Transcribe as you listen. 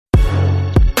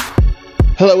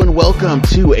Hello and welcome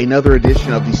to another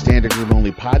edition of the Standig Room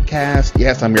Only podcast.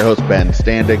 Yes, I'm your host, Ben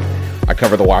Standig. I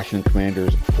cover the Washington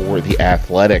Commanders for The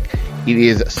Athletic. It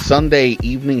is Sunday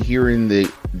evening here in the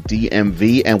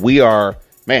DMV, and we are,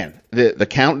 the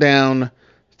countdown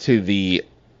to the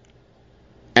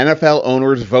NFL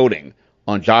owners voting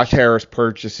on Josh Harris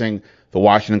purchasing the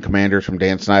Washington Commanders from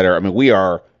Dan Snyder. I mean, we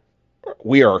are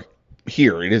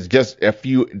here. It is just a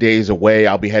few days away.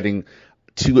 I'll be heading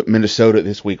to Minnesota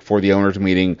this week for the owners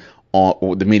meeting.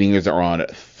 The meeting is on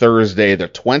Thursday the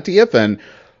 20th, and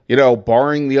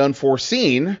barring the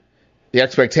unforeseen, the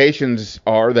expectations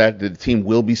are that the team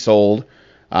will be sold.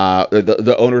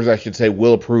 The owners, I should say,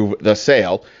 will approve the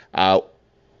sale.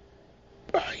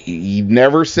 You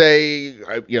never say,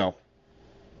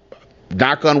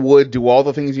 knock on wood, do all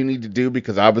the things you need to do,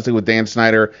 because obviously with Dan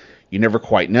Snyder, you never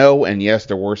quite know. And yes,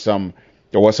 there was some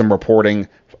reporting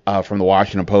from the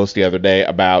Washington Post the other day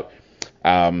about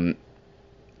some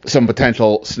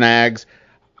potential snags.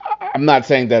 I'm not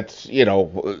saying that's,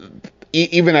 even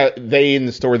they in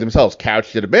the story themselves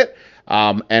couched it a bit.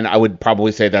 And I would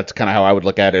probably say that's kind of how I would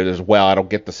look at it as well. I don't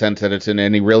get the sense that it's in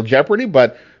any real jeopardy,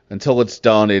 but until it's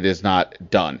done, it is not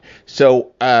done.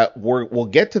 So we'll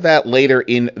get to that later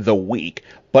in the week.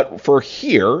 But for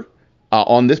here,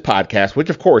 on this podcast, which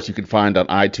of course you can find on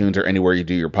iTunes or anywhere you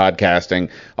do your podcasting.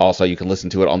 Also, you can listen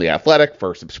to it on The Athletic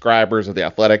for subscribers of The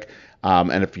Athletic.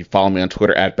 And if you follow me on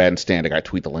Twitter at Ben Standig, I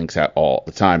tweet the links out all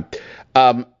the time.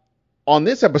 On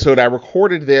this episode, I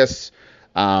recorded this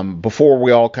before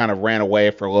we all kind of ran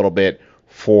away for a little bit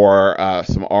for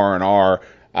some R&R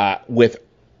with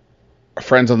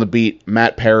friends on the beat,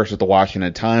 Matt Parrish at the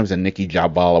Washington Times and Nicki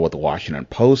Jhabvala with the Washington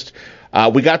Post.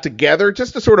 We got together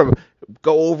just to sort of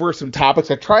go over some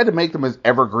topics. I tried to make them as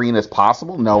evergreen as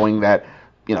possible, knowing that,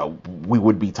 we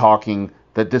would be talking,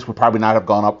 that this would probably not have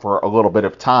gone up for a little bit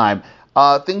of time.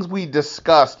 Things we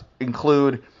discussed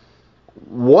include,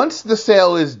 once the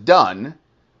sale is done,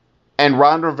 and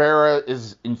Ron Rivera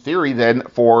is, in theory, then,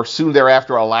 for soon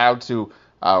thereafter allowed to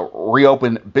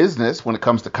reopen business when it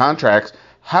comes to contracts,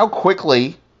 how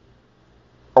quickly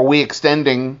are we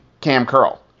extending Cam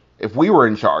Curl? If we were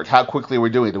in charge, how quickly are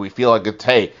we doing it? Do we feel like it's,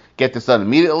 hey, get this done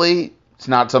immediately? It's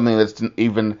not something that's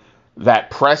even that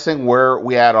pressing. Where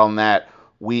we at on that?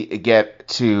 We get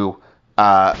to,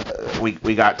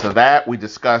 we got to that. We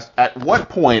discussed at what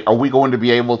point are we going to be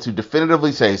able to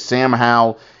definitively say Sam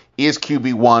Howell is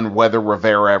QB1, whether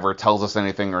Rivera ever tells us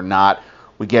anything or not.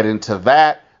 We get into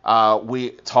that. We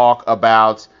talk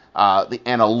about the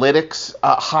analytics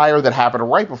hire that happened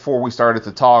right before we started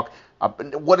to talk.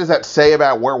 What does that say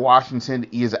about where Washington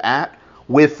is at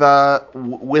with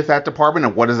that department,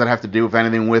 and what does that have to do, if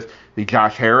anything, with the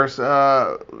Josh Harris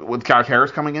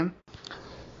coming in?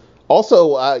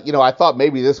 Also, I thought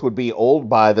maybe this would be old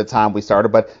by the time we started,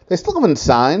 but they still haven't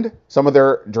signed some of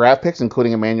their draft picks,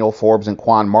 including Emmanuel Forbes and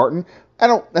Quan Martin. I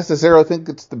don't necessarily think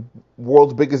it's the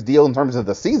world's biggest deal in terms of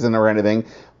the season or anything,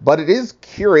 but it is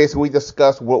curious. We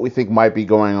discussed what we think might be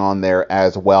going on there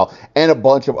as well, and a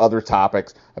bunch of other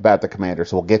topics about the Commanders.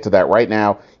 So we'll get to that right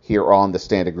now here on the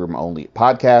Standig Room Only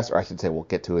podcast, or I should say we'll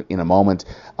get to it in a moment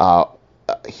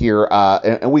here.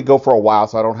 And we go for a while,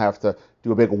 so I don't have to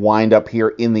do a big wind up here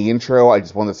in the intro. I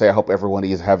just want to say I hope everyone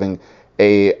is having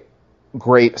a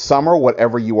great summer,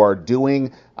 whatever you are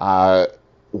doing.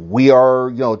 We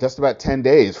are, just about 10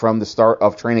 days from the start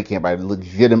of training camp. I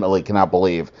legitimately cannot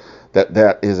believe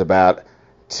that is about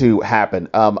to happen.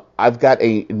 I've got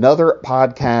another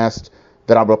podcast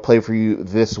that I'm going to play for you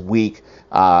this week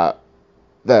that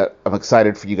I'm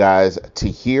excited for you guys to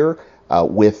hear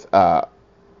with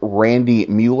Randy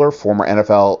Mueller, former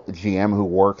NFL GM who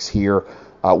works here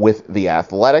with The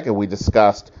Athletic. And we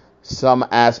discussed some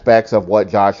aspects of what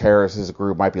Josh Harris's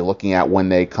group might be looking at when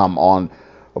they come on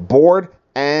board.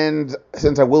 And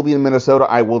since I will be in Minnesota,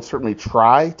 I will certainly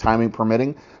try, timing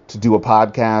permitting, to do a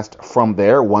podcast from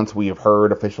there once we have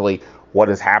heard officially what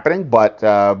is happening. But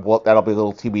that'll be a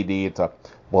little TBD.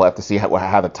 We'll have to see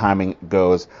how the timing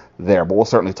goes there. But we'll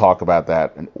certainly talk about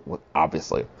that,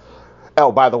 obviously.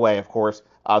 Oh, by the way, of course,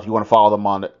 if you want to follow them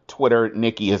on Twitter,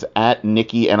 Nicki is at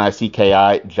Nicki, Nicki,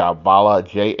 Jhabvala,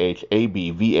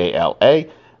 Jhabvala.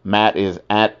 Matt is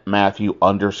at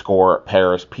Matthew_Paris,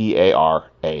 Paras.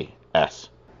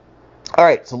 All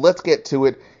right, so let's get to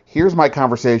it. Here's my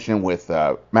conversation with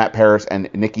Matt Parrish and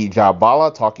Nicki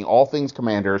Jhabvala, talking all things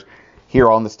Commanders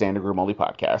here on the Standig Room Only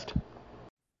podcast.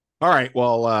 All right,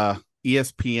 well,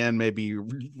 ESPN may be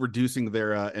reducing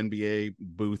their NBA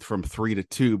booth from 3 to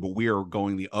 2, but we are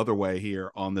going the other way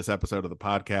here on this episode of the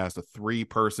podcast, a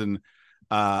 3-person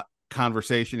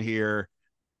conversation here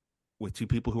with 2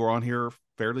 people who are on here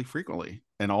fairly frequently.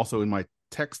 and also in my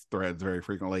text threads very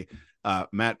frequently.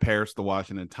 Matt Parrish, the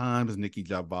Washington Times, Nicki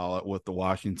Jhabvala with the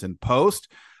Washington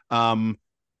Post. Um,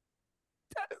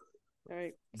 All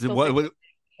right. did, Still what, fixing what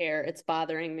hair. It's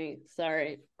bothering me.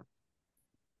 Sorry.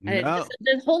 no.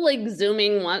 This whole like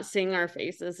zooming, want seeing our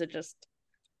faces. It just,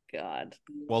 God.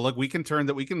 Well, look, we can turn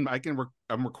that. We can.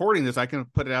 I'm recording this. I can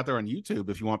put it out there on YouTube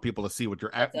if you want people to see what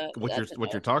you're at, That's a what you're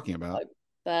no. talking about.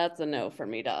 That's a no for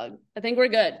me, dog. I think we're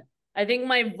good. I think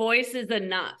my voice is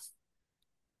enough.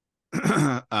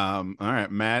 All right,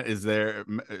 Matt is there.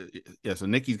 Yeah, so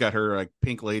Nikki's got her like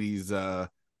pink ladies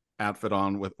outfit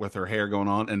on with her hair going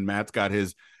on, and Matt's got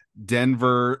his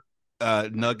Denver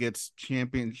Nuggets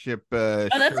championship Oh,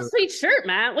 that's a shirt. sweet shirt,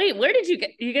 Matt. Wait, where did you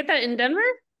get that in Denver?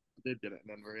 Did get it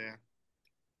in Denver, yeah.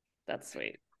 That's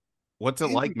sweet. What's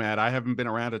it like, Matt? I haven't been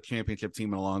around a championship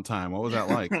team in a long time. What was that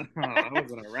like? I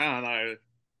wasn't around. I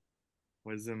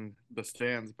was in the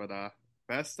stands, but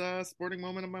best sporting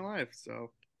moment of my life.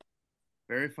 So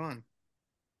very fun.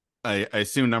 I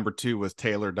assume number two was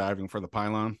Taylor diving for the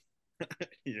pylon.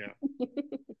 Yeah.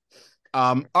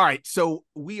 All right, so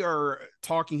we are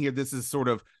talking here. This is sort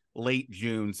of late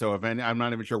June, so if any, I'm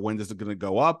not even sure when this is going to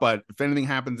go up, but if anything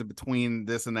happens in between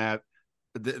this and that,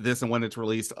 this and when it's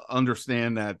released,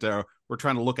 understand that we're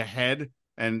trying to look ahead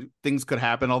and things could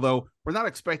happen. Although we're not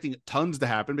expecting tons to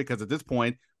happen because at this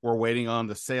point we're waiting on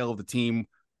the sale of the team.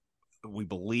 We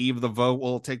believe the vote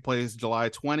will take place July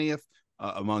 20th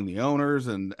among the owners,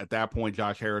 and at that point,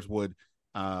 Josh Harris would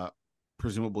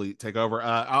presumably take over.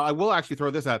 I will actually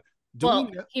throw this out. Do we Well,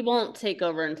 know? he won't take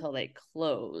over until they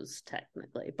close,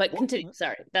 technically. But continue.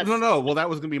 Sorry, No, that's no. Well, that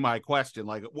was going to be my question.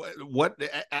 Like, what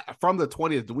from the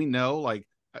 20th? Do we know? Like,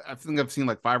 I think I've seen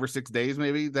like 5 or 6 days,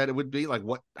 maybe that it would be. Like,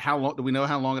 what? How long do we know?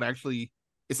 How long it actually?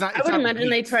 It's not. I It's would not imagine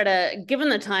they weeks. try to, given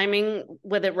the timing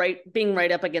with it right being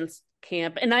right up against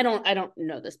camp, and I don't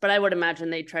know this, but I would imagine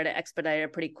they try to expedite a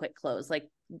pretty quick close, like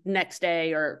next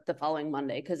day or the following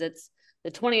Monday, because it's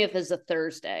the 20th is a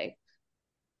Thursday.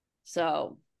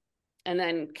 So, and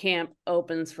then camp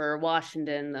opens for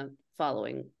Washington the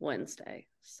following Wednesday.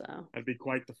 So, That'd be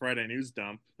quite the Friday news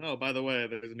dump. Oh, by the way,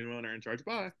 there's a new owner in charge.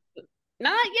 Bye.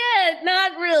 not yet,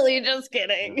 not really, just Yeah.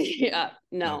 kidding. Yeah,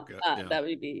 no, Okay. Yeah. that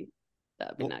would be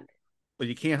Well, not good. but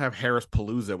you can't have Harris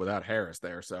Palooza without Harris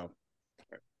there. So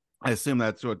I assume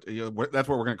that's what we're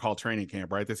going to call training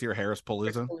camp, right? This year, Harris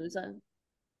Palooza. Palooza.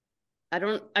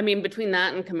 I mean, between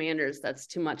that and Commanders, that's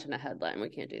too much in a headline. We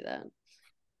can't do that.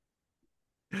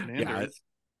 Yeah. Commanders.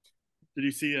 Did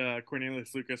you see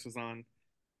Cornelius Lucas was on?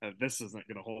 This isn't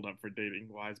going to hold up for dating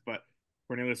wise, but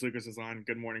Cornelius Lucas is on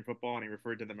Good Morning Football, and he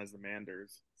referred to them as the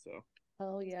Manders. So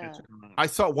Oh yeah. catch it on I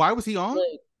saw. Why was he on?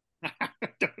 that. I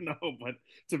don't know, but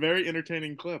it's a very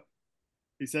entertaining clip.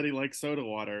 He said he likes soda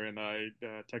water, and I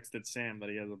texted Sam that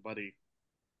he has a buddy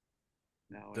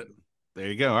now, Th- and There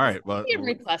you go. All right. Well, You can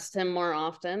request him more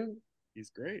often. he's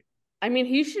great. I mean,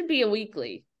 he should be a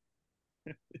weekly.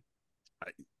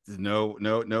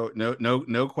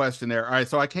 no question there. All right.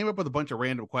 So I came up with a bunch of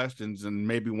random questions, and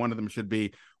maybe one of them should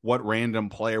be, what random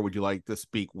player would you like to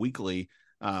speak weekly?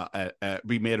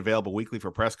 Be made available weekly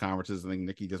for press conferences. I think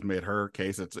Nikki just made her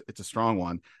case. It's a strong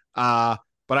one.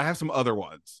 But I have some other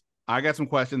ones. I got some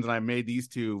questions, and I made these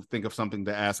two think of something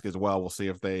to ask as well. We'll see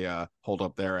if they hold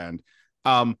up their end.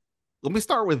 Let me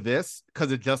start with this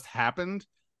because it just happened.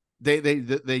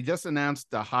 They just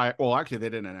announced the hire. Well, actually, they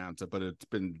didn't announce it, but it's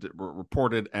been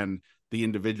reported, and the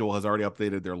individual has already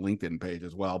updated their LinkedIn page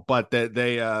as well. But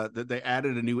they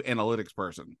added a new analytics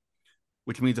person,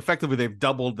 which means effectively they've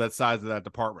doubled that size of that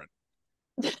department.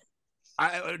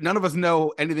 None of us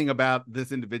know anything about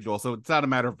this individual, so it's not a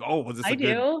matter of, oh, was this I a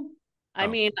good? do. I Oh,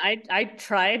 mean, I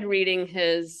tried reading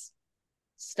his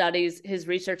studies, his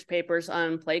research papers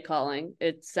on play calling.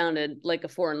 It sounded like a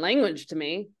foreign language to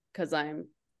me because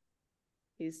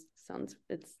it's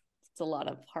a lot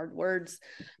of hard words.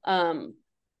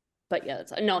 But yeah,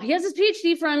 no, he has his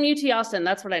PhD from UT Austin.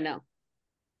 That's what I know.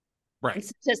 right. And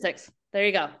statistics. There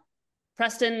you go.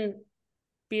 Preston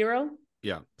Bureau.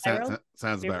 Yeah, Bureau.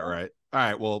 sounds about Bureau. right. All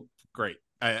right, well, great.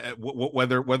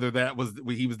 Whether that was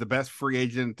he was the best free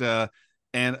agent and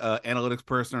analytics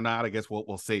person or not, I guess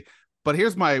we'll see. But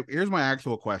here's my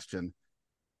actual question: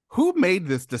 who made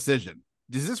this decision?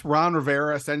 Is this Ron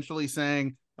Rivera essentially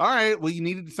saying, "All right, well, you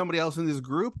needed somebody else in this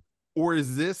group," or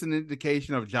is this an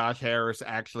indication of Josh Harris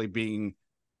actually being,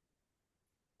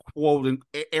 quote,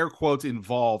 air quotes,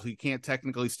 involved? He can't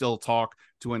technically still talk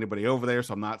to anybody over there,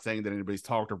 so I'm not saying that anybody's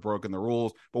talked or broken the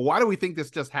rules. But why do we think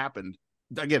this just happened?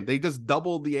 Again, they just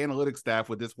doubled the analytics staff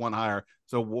with this one hire.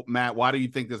 So, Matt, why do you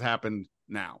think this happened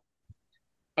now?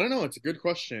 I don't know. It's a good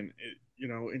question.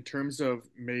 In terms of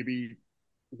maybe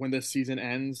when this season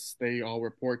ends, they all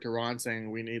report to Ron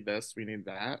saying, we need this, we need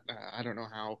that. I don't know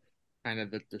how kind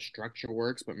of the structure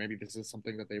works, but maybe this is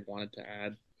something that they've wanted to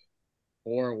add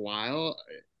for a while.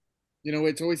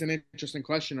 It's always an interesting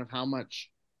question of how much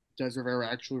does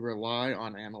Rivera actually rely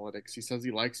on analytics. He says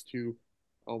he likes to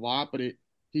a lot, but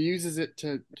he uses it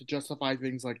to justify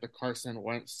things like the Carson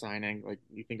Wentz signing. Like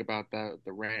you think about the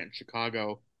rant in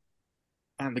Chicago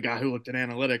on the guy who looked at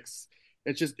analytics.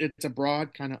 It's a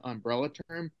broad kind of umbrella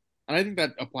term, and I think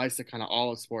that applies to kind of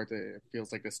all of sports. It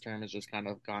feels like this term has just kind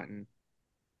of gotten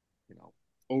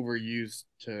overused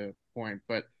to point,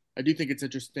 but I do think it's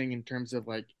interesting in terms of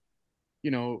like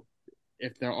you know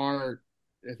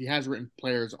if he has written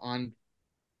players on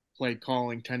play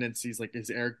calling tendencies, like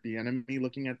is Eric Bieniemy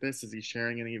looking at this? Is he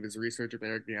sharing any of his research with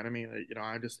Eric Bieniemy?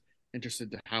 I'm just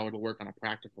interested to how it'll work on a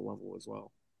practical level as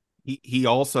well. He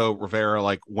also, Rivera,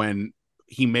 like when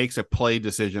he makes a play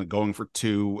decision going for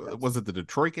two, was it the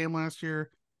Detroit game last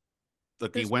year?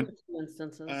 Like he went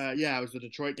instances. Yeah, it was the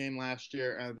Detroit game last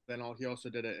year, and then he also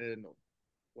did it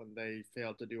when they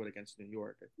failed to do it against New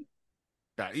York.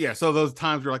 Yeah, so those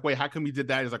times you're like, wait, how come you did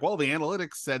that? He's like, well, the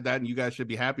analytics said that, and you guys should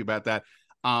be happy about that.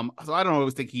 So I don't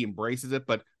always think he embraces it,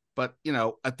 but I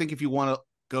think if you want to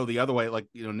go the other way, like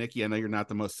Nicki, I know you're not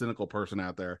the most cynical person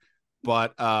out there,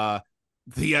 but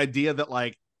the idea that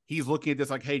like he's looking at this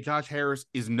like, hey, Josh Harris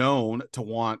is known to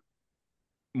want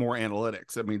more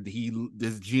analytics. I mean,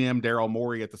 his GM Daryl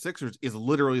Morey at the Sixers is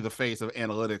literally the face of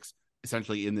analytics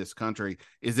essentially in this country.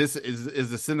 Is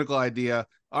the cynical idea,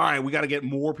 all right, we got to get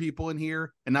more people in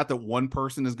here, and not that one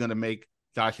person is going to make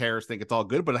Josh Harris think it's all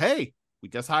good, but hey, we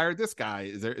just hired this guy.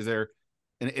 Is there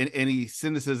any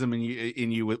cynicism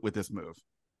in you with this move?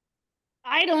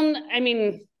 I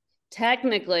mean,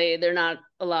 technically they're not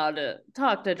allowed to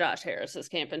talk to Josh Harris's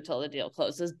camp until the deal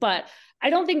closes, but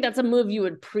I don't think that's a move you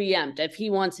would preempt. If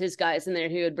he wants his guys in there,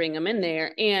 he would bring them in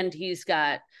there, and he's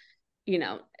got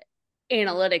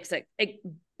analytics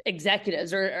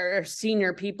executives or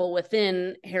senior people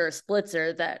within Harris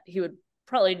Blitzer that he would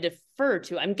probably defer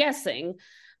to, I'm guessing,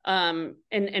 and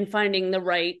finding the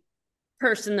right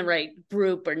person, the right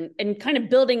group, and kind of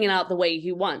building it out the way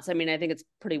he wants. I mean, I think it's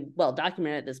pretty well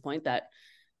documented at this point that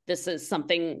this is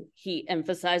something he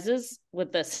emphasizes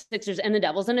with the Sixers and the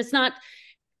Devils. And it's not,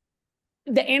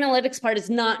 the analytics part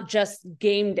is not just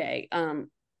game day.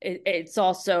 It's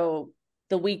also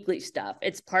the weekly stuff.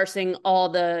 It's parsing all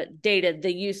the data,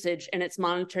 the usage, and it's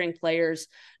monitoring players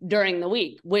during the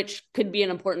week, which could be an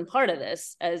important part of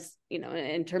this, as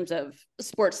in terms of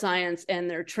sports science and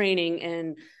their training,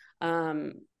 and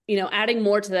adding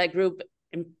more to that group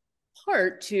in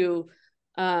part to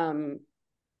kind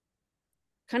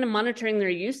of monitoring their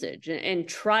usage and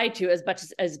try to, as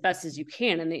best as you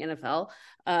can in the NFL,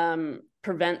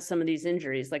 prevent some of these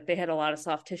injuries. Like they had a lot of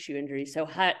soft tissue injuries. So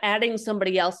adding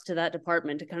somebody else to that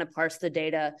department to kind of parse the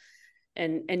data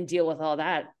and deal with all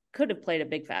that could have played a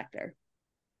big factor.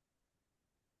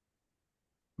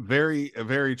 Very,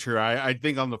 very true. I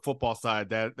think on the football side,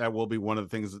 that will be one of the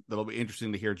things that'll be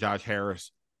interesting to hear Josh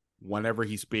Harris whenever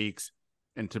he speaks,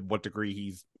 and to what degree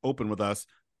he's open with us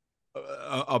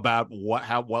about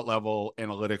what level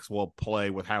analytics will play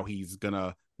with how he's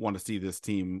gonna want to see this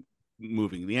team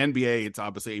moving. The NBA, it's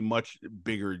obviously a much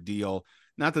bigger deal.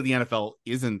 Not that the NFL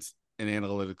isn't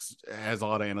has a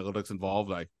lot of analytics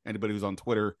involved. Anybody who's on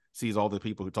Twitter sees all the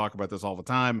people who talk about this all the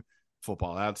time,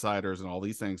 Football Outsiders and all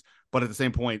these things. But at the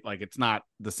same point, like it's not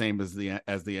the same as the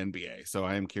NBA. So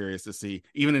I am curious to see,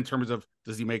 even in terms of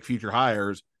does he make future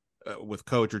hires with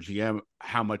coach or GM,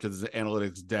 how much is the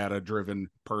analytics data driven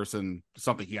person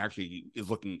something he actually is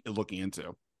looking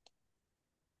into.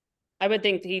 I would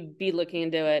think he'd be looking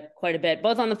into it quite a bit,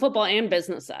 both on the football and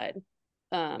business side.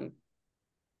 I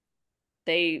know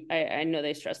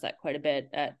they stress that quite a bit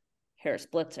at Harris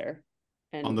Blitzer.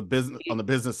 And on the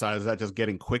business side, is that just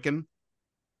getting Quicken?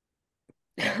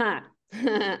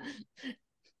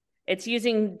 It's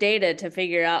using data to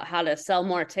figure out how to sell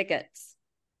more tickets.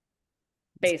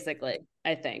 Basically,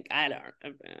 I think. I don't.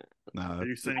 No, are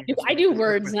you saying I do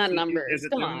words, not numbers. Is it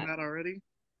Come doing on. that already?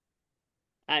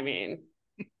 I mean,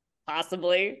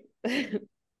 possibly.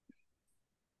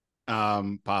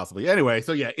 Possibly. Anyway,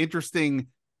 so yeah, interesting.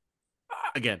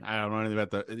 Again, I don't know anything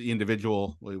about the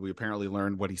individual. We apparently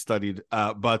learned what he studied,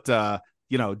 but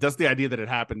just the idea that it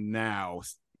happened now,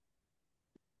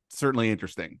 certainly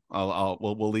interesting.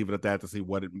 We'll leave it at that to see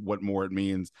what more it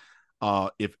means,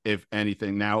 if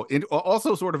anything. Now,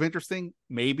 also sort of interesting.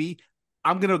 Maybe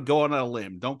I'm gonna go on a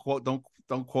limb. Don't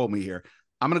quote me here.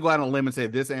 I'm gonna go out on a limb and say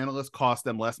this analyst cost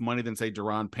them less money than say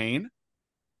Deron Payne.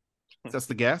 That's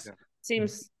the guess. Yeah.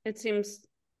 It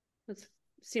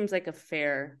seems like a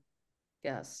fair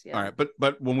Yes. Yeah. All right,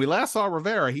 but when we last saw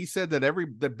Rivera, he said that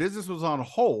the business was on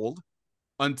hold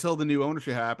until the new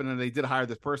ownership happened, and they did hire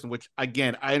this person. Which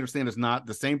again, I understand is not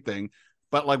the same thing,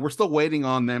 but like we're still waiting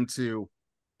on them to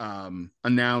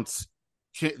announce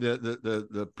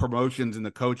the promotions and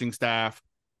the coaching staff.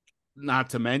 Not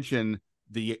to mention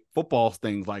the football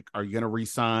things, like are you going to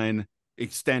re-sign,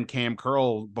 extend Cam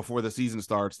Curl before the season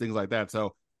starts, things like that.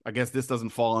 So I guess this doesn't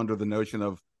fall under the notion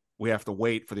of we have to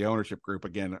wait for the ownership group.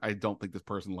 Again, I don't think this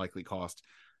person likely cost,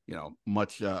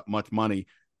 much money.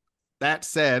 That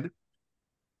said,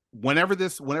 whenever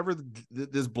this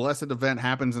blessed event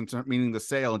happens, meaning the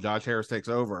sale and Josh Harris takes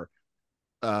over,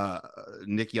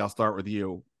 Nicki, I'll start with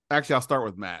you. Actually, I'll start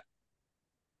with Matt.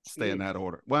 Stay in that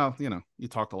order. Well, you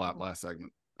talked a lot last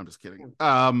segment. I'm just kidding.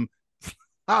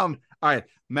 All right,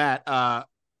 Matt,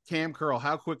 Cam Curl,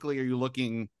 how quickly are you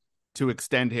looking to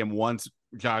extend him once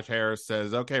Josh Harris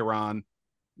says, okay, Ron,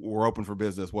 we're open for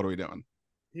business. What are we doing?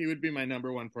 He would be my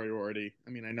number one priority. I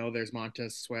mean, I know there's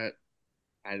Montez Sweat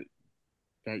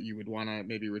that you would want to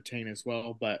maybe retain as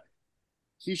well, but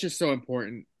he's just so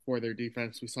important for their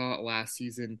defense. We saw it last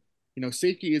season.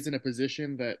 Safety isn't a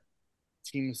position that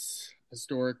teams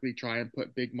historically try and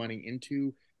put big money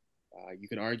into. You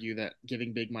could argue that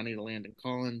giving big money to Landon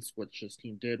Collins, which this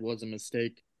team did, was a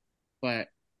mistake. But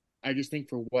I just think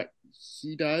for what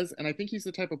he does, and I think he's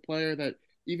the type of player that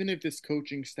even if this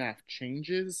coaching staff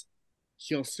changes,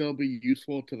 he'll still be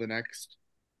useful to the next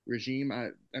regime.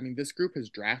 I mean, this group has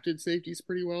drafted safeties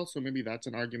pretty well, so maybe that's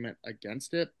an argument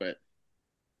against it. But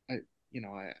I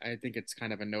think it's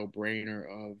kind of a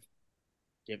no-brainer of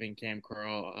giving Cam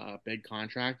Curl a big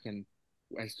contract, and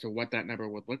as to what that number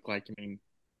would look like, I mean,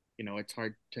 it's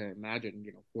hard to imagine,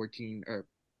 14 or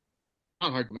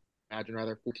not hard to imagine,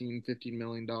 rather $14-15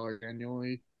 million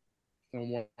annually.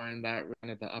 Somewhere in that run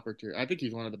at the upper tier. I think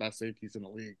he's one of the best safeties in the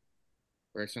league,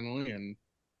 personally, and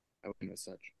I wouldn't as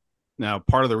such. Now,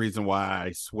 part of the reason why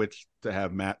I switched to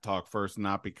have Matt talk first,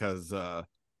 not because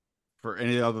for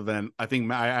any other than I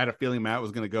think I had a feeling Matt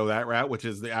was going to go that route, which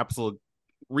is the absolute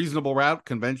reasonable route,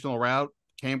 conventional route.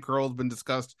 Cam Curl has been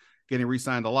discussed getting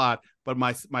re-signed a lot, but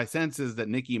my sense is that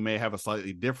Nicki may have a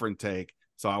slightly different take,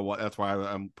 so that's why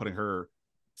I'm putting her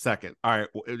second. All right.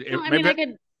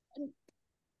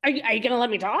 Are you going to let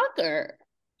me talk, or?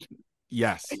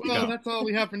 Yes. Well, that's all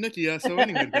we have for Nicki. So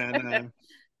anyway, then.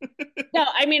 No,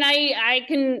 I mean, I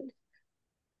can.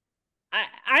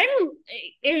 I'm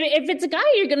if it's a guy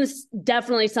you're going to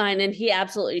definitely sign, and he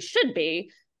absolutely should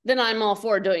be, then I'm all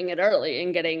for doing it early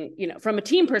and getting, from a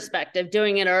team perspective,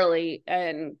 doing it early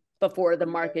and before the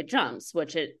market jumps,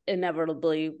 which it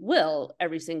inevitably will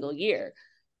every single year.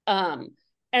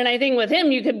 And I think with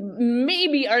him, you could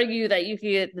maybe argue that you could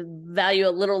get the value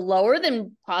a little lower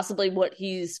than possibly what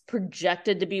he's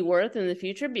projected to be worth in the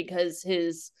future, because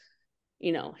his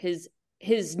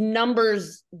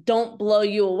numbers don't blow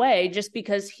you away just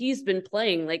because he's been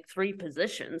playing like 3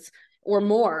 positions or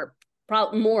more,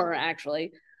 probably more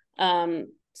actually. So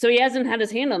he hasn't had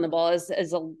his hand on the ball as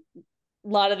a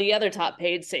lot of the other top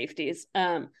paid safeties.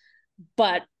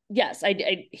 But yes,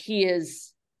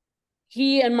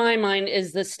 he in my mind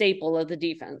is the staple of the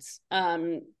defense.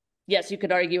 Yes, you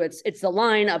could argue it's the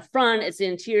line up front, it's the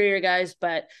interior guys,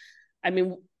 but I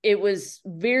mean, it was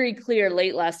very clear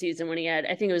late last season when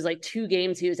I think it was like 2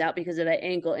 games he was out because of that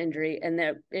ankle injury, and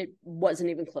that it wasn't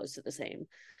even close to the same.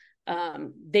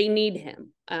 They need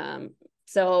him.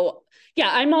 So yeah,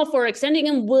 I'm all for extending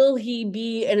him. Will he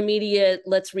be an immediate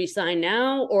let's re-sign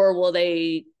now, or will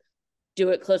they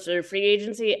do it closer to free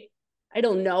agency? I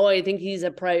don't know. I think he's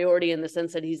a priority in the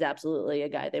sense that he's absolutely a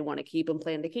guy they want to keep and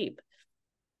plan to keep.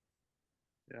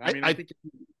 Yeah, I mean, I think.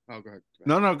 Go ahead.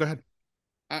 No, go ahead.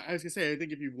 I was gonna say, I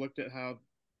think if you've looked at how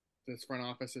this front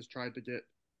office has tried to get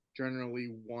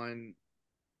generally one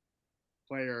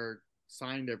player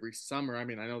signed every summer. I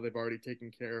mean, I know they've already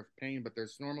taken care of Payne, but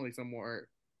there's normally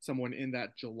someone in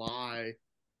that July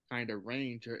kind of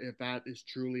range. Or if that is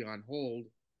truly on hold,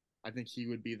 I think he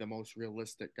would be the most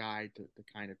realistic guy to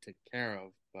kind of take care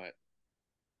of. But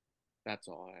that's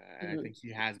all. I think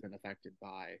he has been affected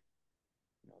by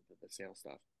the sales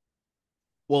stuff.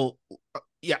 Well,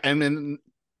 yeah, and then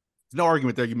no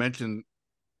argument there. You mentioned,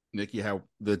 Nicki, how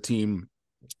the team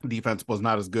defense was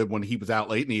not as good when he was out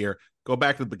late in the year. Go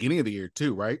back to the beginning of the year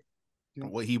too, right? Yeah.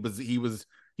 Well, he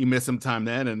missed some time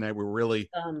then, and they were really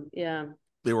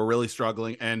they were really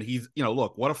struggling. And he's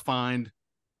look, what a find.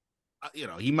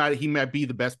 He might be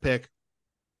the best pick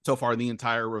so far in the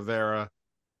entire Rivera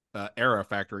era,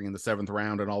 factoring in the 7th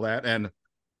round and all that. And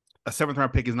a 7th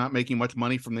round pick is not making much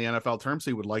money from the NFL term,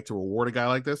 so he would like to reward a guy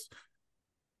like this.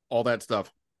 All that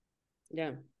stuff.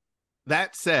 Yeah.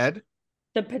 That said,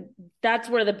 That's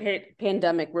where the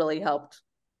pandemic really helped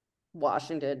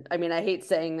Washington. I mean, I hate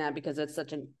saying that because it's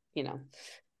such an, it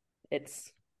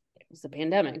was the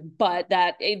pandemic, but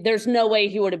there's no way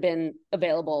he would have been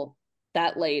available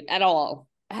that late at all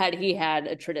had he had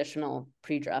a traditional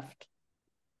pre-draft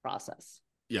process.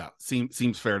 Yeah,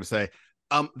 seems fair to say.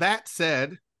 That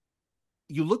said,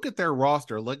 you look at their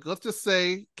roster, like let's just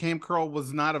say Cam Curl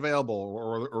was not available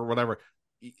or whatever.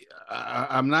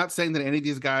 I'm not saying that any of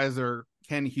these guys are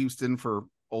Ken Houston for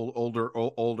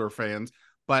older fans,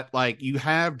 but like you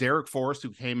have Derek Forrest,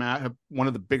 who came out, have one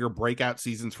of the bigger breakout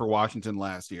seasons for Washington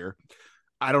last year.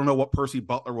 I don't know what Percy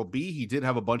Butler will be. He did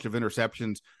have a bunch of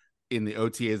interceptions in the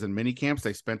OTAs and mini camps.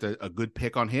 They spent a good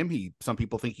pick on him. Some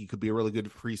people think he could be a really good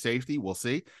free safety. We'll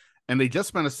see. And they just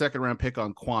spent a second round pick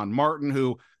on Quan Martin,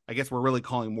 who I guess we're really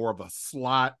calling more of a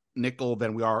slot nickel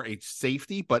than we are a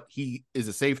safety, but he is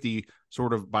a safety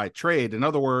sort of by trade. In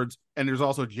other words, and there's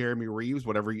also Jeremy Reeves,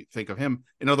 whatever you think of him.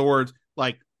 In other words,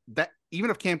 like that, even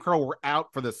if Cam Curl were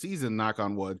out for the season, knock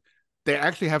on wood, they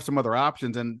actually have some other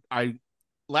options. And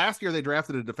last year they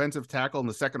drafted a defensive tackle in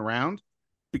the second round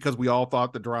because we all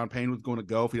thought that Deron Payne was going to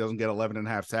go if he doesn't get 11 and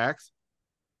a half sacks. Is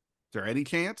there any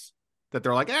chance that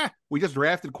they're like, we just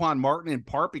drafted Quan Martin in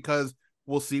part because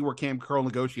we'll see where Cam Curl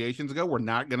negotiations go. We're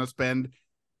not going to spend,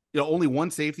 only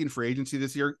one safety in free agency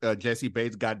this year. Jesse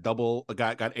Bates got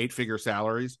 8-figure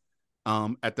salaries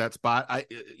at that spot.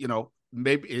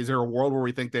 Maybe is there a world where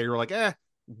we think they are like,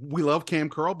 we love Cam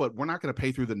Curl, but we're not going to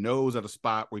pay through the nose at a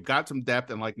spot. We've got some depth,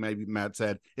 and like maybe Matt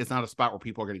said, it's not a spot where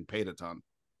people are getting paid a ton.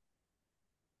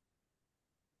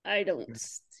 I don't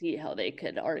see how they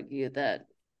could argue that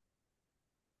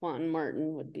Quan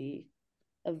Martin would be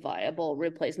a viable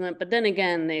replacement. But then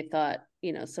again, they thought,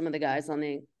 some of the guys on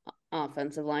the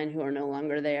offensive line who are no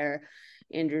longer there,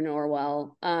 Andrew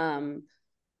Norwell,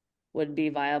 would be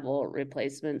viable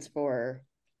replacements for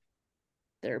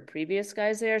their previous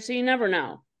guys there. So you never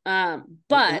know.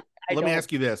 But let me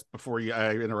ask you this before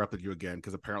I interrupted you again,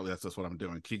 because apparently that's just what I'm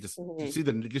doing. Did you see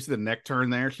the neck turn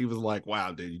there? She was like,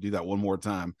 wow, dude, you do that one more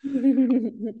time.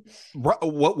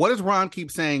 What does Ron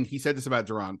keep saying? He said this about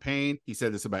Deron Payne. He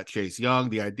said this about Chase Young.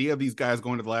 The idea of these guys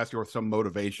going to the last year with some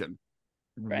motivation.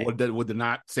 Right. Would the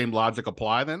not same logic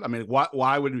apply then? I mean,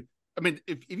 why would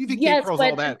if you think Cam Curl's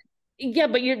all that? Yeah,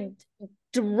 but you're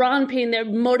Deron Payne, they're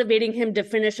motivating him to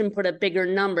finish and put up bigger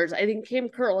numbers. I think Cam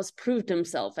Curl has proved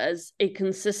himself as a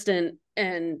consistent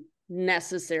and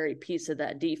necessary piece of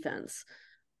that defense.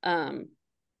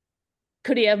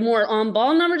 Could he have more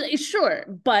on-ball numbers? Sure,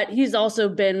 but he's also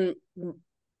been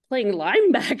playing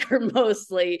linebacker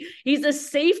mostly. He's a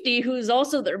safety who's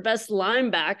also their best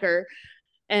linebacker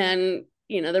and,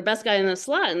 their best guy in the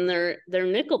slot and their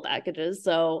nickel packages.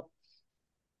 So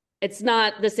it's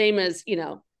not the same as,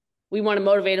 we want to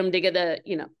motivate him to get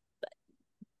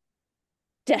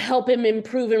to help him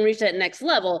improve and reach that next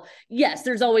level. Yes,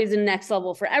 there's always a next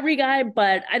level for every guy,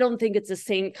 but I don't think it's the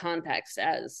same context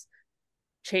as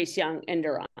Chase Young and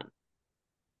Deron.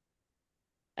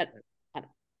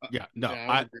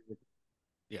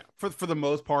 For the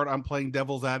most part, I'm playing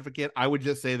devil's advocate. I would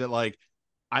just say that, like,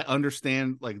 I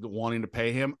understand like the wanting to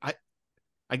pay him.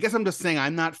 I guess I'm just saying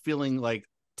I'm not feeling like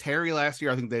Terry last year.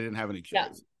 I think they didn't have any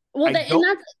chance. Yeah. Well,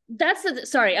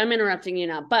 sorry, I'm interrupting you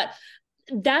now, but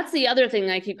that's the other thing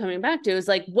I keep coming back to is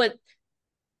like what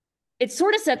it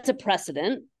sort of sets a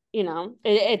precedent.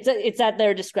 It's at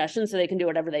their discretion, so they can do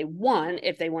whatever they want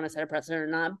if they want to set a precedent or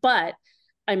not. But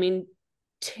I mean,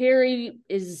 Terry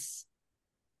is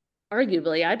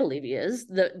arguably, I believe he is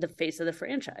the face of the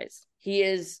franchise. He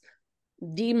is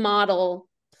the model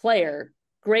player,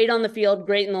 great on the field,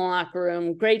 great in the locker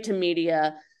room, great to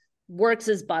media, works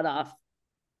his butt off.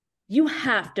 You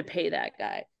have to pay that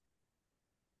guy.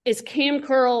 Is Cam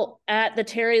Curl at the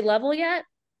Terry level yet?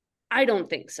 I don't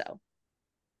think so.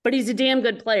 But he's a damn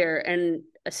good player and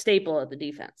a staple of the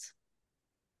defense.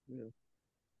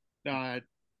 Yeah.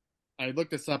 I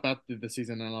looked this up after the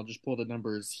season, and I'll just pull the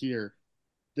numbers here.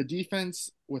 The defense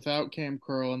without Cam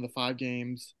Curl in the 5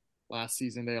 games last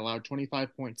season, they allowed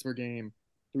 25 points per game,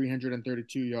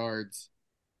 332 yards.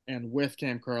 And with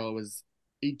Cam Curl, it was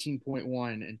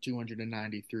 18.1 and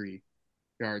 293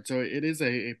 yards. So it is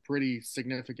a pretty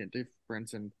significant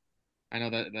difference. And I know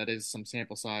that is some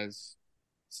sample size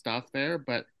stuff there,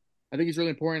 but I think it's really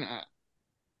important.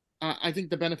 I think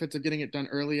the benefits of getting it done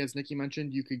early, as Nicki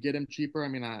mentioned, you could get him cheaper. I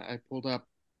mean, I pulled up,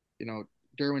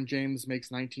 Derwin James makes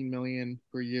 $19 million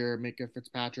per year. Micah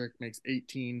Fitzpatrick makes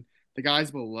 18. The guys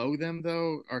below them,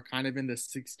 though, are kind of in the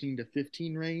 16 to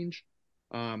 15 range.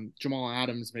 Jamal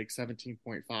Adams makes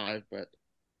 17.5, but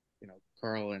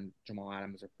Curl and Jamal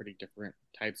Adams are pretty different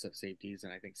types of safeties,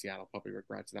 and I think Seattle probably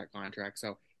regrets that contract.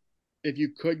 So if you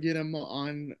could get him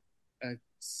on a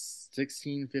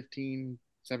 16, 15,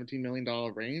 $17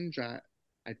 million range, I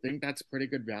think that's pretty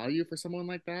good value for someone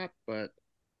like that, but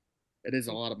it is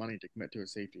a lot of money to commit to a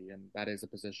safety, and that is a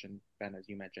position, Ben, as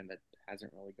you mentioned, that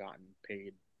hasn't really gotten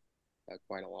paid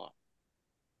quite a lot.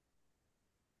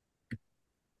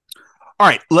 All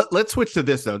right, let's switch to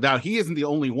this though. Now he isn't the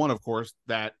only one, of course,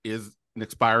 that is an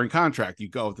expiring contract. You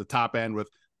go at the top end with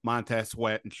Montez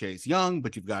Sweat and Chase Young,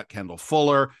 but you've got Kendall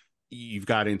Fuller, you've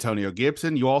got Antonio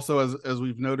Gibson. You also, as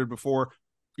we've noted before,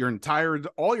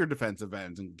 all your defensive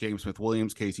ends, and James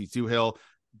Smith-Williams, Casey Toohill,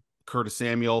 Curtis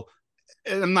Samuel.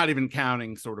 And I'm not even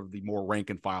counting sort of the more rank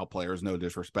and file players, no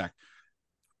disrespect.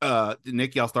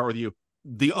 Nikki, I'll start with you.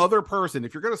 The other person,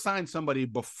 if you're going to sign somebody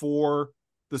before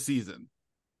the season,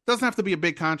 doesn't have to be a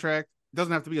big contract,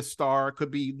 doesn't have to be a star, it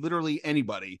could be literally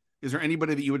anybody. Is there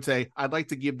anybody that you would say, I'd like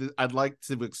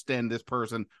to extend this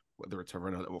person, whether it's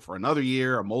for another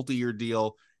year, a multi-year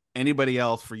deal, anybody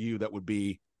else for you that would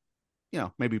be,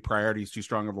 maybe priority is too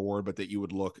strong of a word, but that you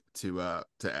would look to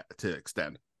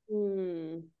extend?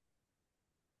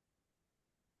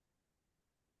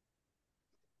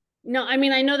 No, I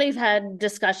mean, I know they've had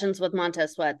discussions with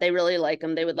Montez Sweat. They really like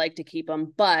him. They would like to keep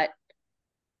him, but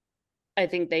I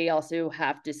think they also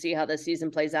have to see how the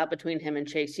season plays out between him and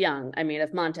Chase Young. I mean,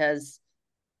 if Montez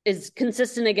is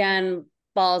consistent again,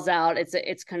 balls out,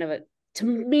 it's kind of to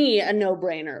me, a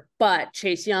no-brainer. But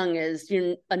Chase Young is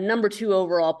a number 2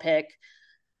 overall pick.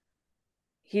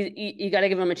 You got to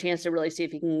give him a chance to really see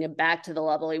if he can get back to the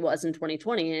level he was in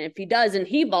 2020. And if he does and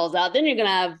he balls out, then you're going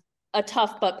to have a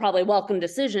tough but probably welcome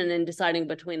decision in deciding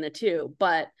between the two.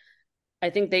 But I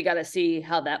think they got to see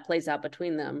how that plays out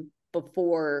between them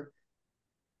before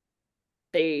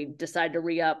they decide to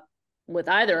re-up with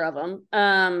either of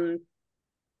them.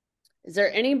 Is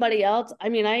there anybody else? I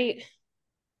mean,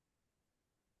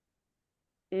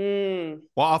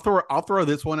 Well, I'll throw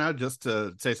this one out just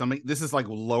to say something. This is like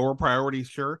lower priority,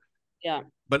 sure. Yeah.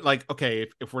 But like, okay,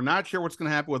 if we're not sure what's going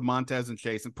to happen with Montez and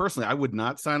Chase, and personally, I would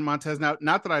not sign Montez now.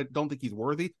 Not that I don't think he's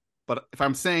worthy, but if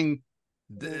I'm saying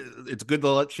it's good to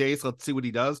let Chase, let's see what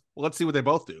he does. Well, let's see what they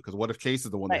both do. Because what if Chase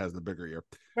is the one that has the bigger year?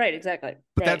 Right, exactly.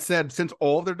 But that said, since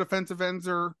all of their defensive ends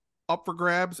are up for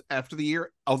grabs after the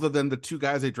year, other than the 2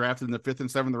 guys they drafted in the 5th and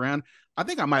 7th round, I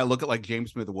think I might look at like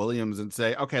James Smith-Williams and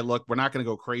say, okay, look, we're not going to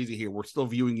go crazy here. We're still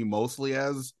viewing you mostly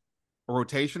as a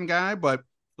rotation guy, but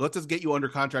let's just get you under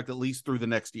contract at least through the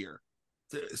next year.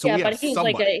 So yeah, but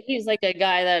he's like a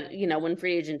guy that, when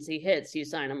free agency hits, you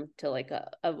sign him to like a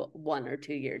 1 or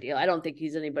 2 year deal. I don't think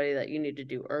he's anybody that you need to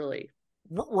do early.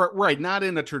 Right. Not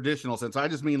in a traditional sense. I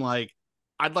just mean like,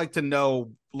 I'd like to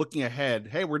know looking ahead,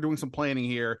 hey, we're doing some planning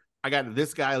here. I got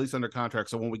this guy at least under contract.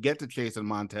 So when we get to Chase and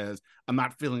Montez, I'm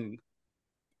feeling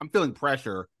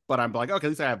pressure, but I'm like, okay, at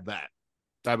least I have that.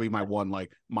 That'd be my one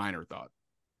like minor thought.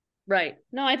 Right.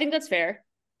 No, I think that's fair.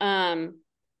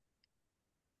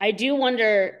 I do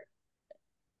wonder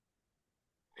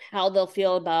how they'll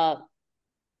feel about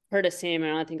Curtis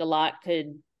Samuel. I think a lot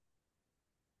could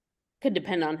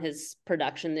depend on his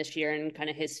production this year and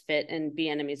kind of his fit and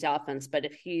Bieniemy's offense. But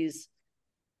if he's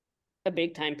a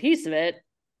big time piece of it,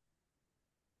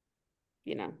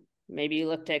 maybe you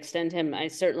look to extend him. I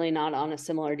certainly not on a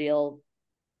similar deal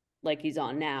like he's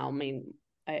on now. I mean,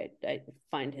 I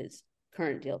find his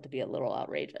current deal to be a little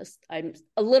outrageous. I'm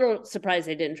a little surprised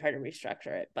they didn't try to restructure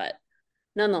it, but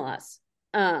nonetheless,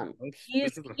 this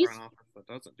is a front office that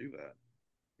doesn't do that.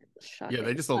 Shocking. Yeah,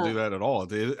 they just don't do that at all.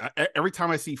 Every time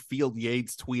I see Field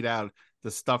Yates tweet out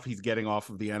the stuff he's getting off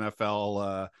of the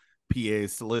NFL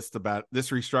PA's list about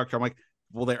this restructure, I'm like,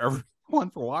 will there ever one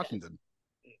for Washington?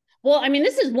 Well, I mean,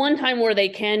 this is one time where they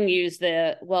can use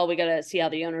we got to see how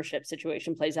the ownership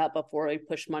situation plays out before we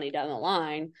push money down the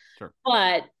line. Sure.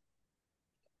 But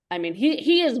I mean,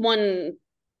 he is one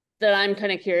that I'm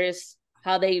kind of curious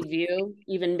how they view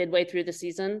even midway through the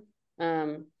season.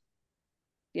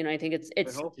 I think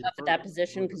it's tough at that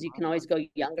position because you can always go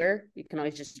younger. You can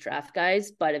always just draft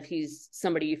guys. But if he's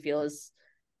somebody you feel is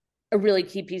a really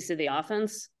key piece of the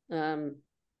offense, could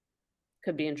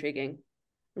be intriguing.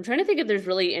 I'm trying to think if there's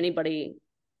really anybody.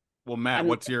 Well, Matt,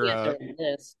 what's your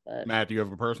list? Matt, do you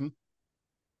have a person?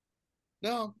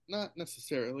 No, not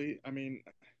necessarily. I mean,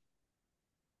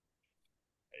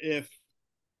 if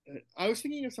I was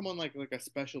thinking of someone like a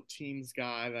special teams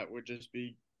guy that would just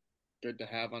be good to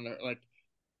have on there, like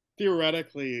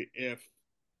theoretically, if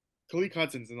Khaleke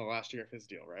Hudson's in the last year of his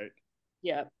deal, right?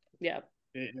 Yeah.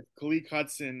 If Khaleke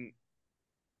Hudson,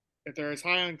 if they're as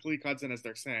high on Khaleke Hudson as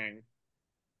they're saying,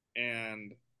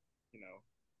 and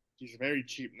he's very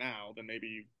cheap now, then maybe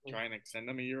you try and extend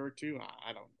him a year or two.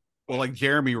 I don't. Well, like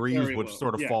Jeremy Reeves would low.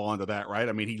 sort of fall into that, right?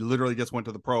 I mean, he literally just went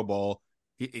to the Pro Bowl.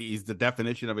 He's the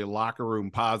definition of a locker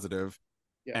room positive,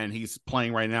 and he's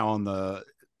playing right now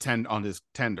on his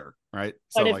tender, right?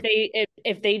 But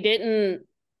if they didn't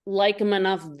like him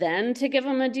enough then to give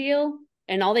him a deal,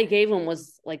 and all they gave him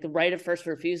was like the right of first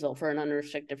refusal for an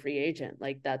unrestricted free agent,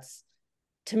 like that's,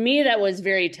 to me, that was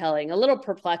very telling. A little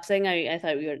perplexing. I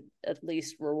thought we would at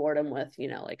least reward him with,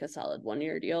 like a solid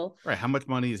 1-year deal. Right. How much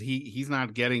money is he's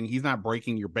not getting? He's not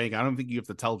breaking your bank. I don't think you have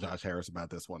to tell Josh Harris about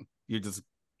this one. You just.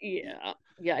 Yeah.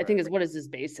 I think what is his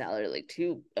base salary? Like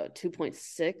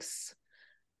 2.6.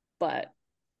 But,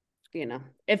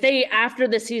 if they, after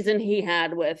the season he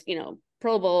had with,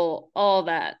 Pro Bowl, all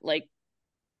that, like,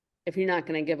 if you're not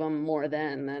going to give him more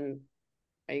then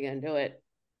are you going to do it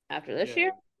after this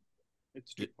year?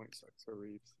 It's 2.6 for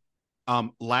Reeves.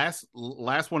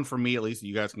 Last one for me, at least.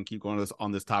 You guys can keep going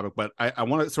on this topic, but I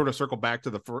want to sort of circle back to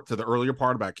the earlier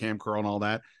part about Cam Curl and all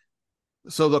that.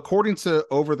 So according to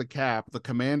Over the Cap, the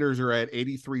Commanders are at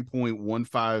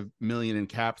 $83.15 million in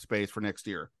cap space for next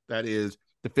year. That is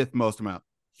the 5th most amount.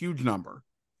 Huge number.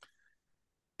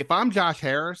 If I'm Josh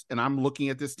Harris and I'm looking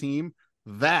at this team,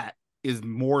 that is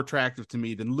more attractive to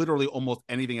me than literally almost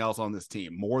anything else on this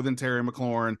team. More than Terry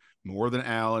McLaurin, more than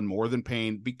Allen, more than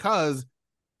Payne, because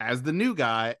as the new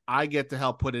guy, I get to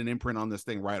help put an imprint on this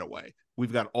thing right away.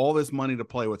 We've got all this money to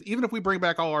play with. Even if we bring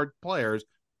back all our players,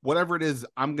 whatever it is,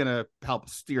 I'm going to help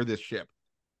steer this ship.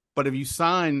 But if you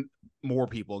sign more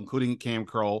people, including Cam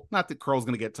Curl, not that Curl's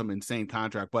going to get some insane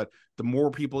contract, but the more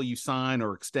people you sign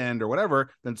or extend or whatever,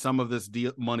 then some of this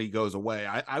money goes away.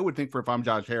 I would think if I'm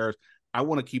Josh Harris, I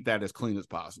want to keep that as clean as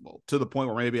possible, to the point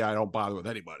where maybe I don't bother with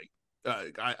anybody.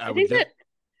 I think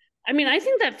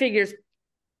that figure's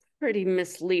pretty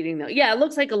misleading, though. Yeah, it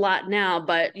looks like a lot now,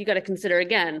 but you got to consider,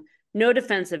 again, no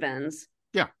defensive ends.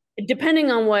 Yeah.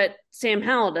 Depending on what Sam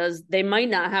Howell does, they might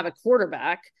not have a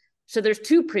quarterback. So there's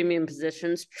 2 premium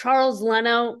positions. Charles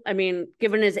Leno,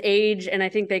 given his age, and I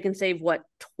think they can save,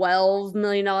 $12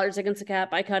 million against the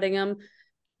cap by cutting him.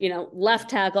 Left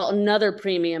tackle, another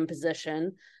premium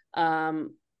position.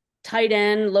 Tight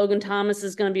end, Logan Thomas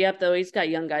is going to be up, though. He's got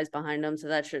young guys behind him, so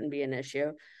that shouldn't be an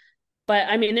issue. But,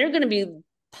 they're going to be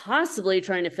possibly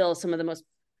trying to fill some of the most,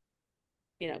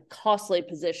 costly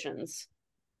positions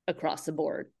across the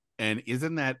board. And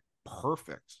isn't that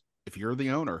perfect? If you're the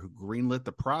owner who greenlit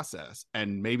the process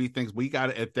and maybe thinks we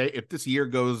got it, if this year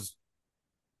goes,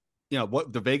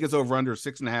 what the Vegas over under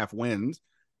 6.5 wins,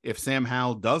 if Sam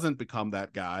Howell doesn't become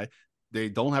that guy, they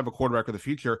don't have a quarterback of the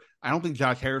future. I don't think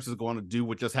Josh Harris is going to do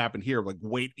what just happened here, like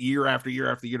wait year after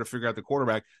year after year to figure out the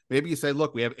quarterback. Maybe you say,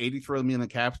 look, we have $83 million in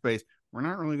cap space. We're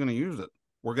not really going to use it.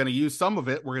 We're going to use some of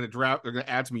it. We're going to draft. They're going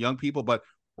to add some young people, but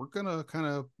we're going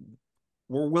to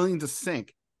we're willing to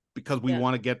sink because we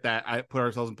want to get that. I put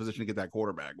ourselves in position to get that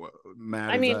quarterback. Matt,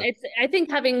 I think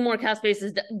having more cap space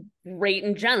is great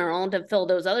in general to fill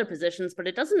those other positions, but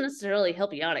it doesn't necessarily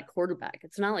help you out at quarterback.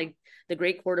 It's not like the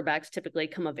great quarterbacks typically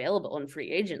come available in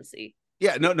free agency.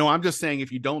 Yeah, no. I'm just saying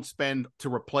if you don't spend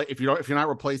to replace, if you're not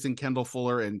replacing Kendall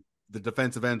Fuller and the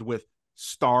defensive end with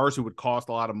stars who would cost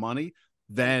a lot of money,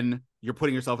 then you're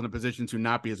putting yourself in a position to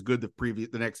not be as good the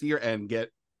next year and get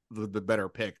the better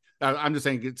pick. I'm just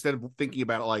saying, instead of thinking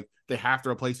about it like they have to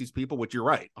replace these people, which you're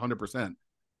right, 100%.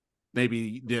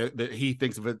 Maybe he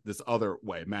thinks of it this other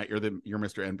way. Matt, you're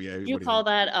Mr. NBA. You call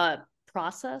that a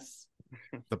process?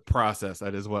 The process.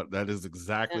 That is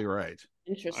exactly right.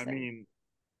 Interesting.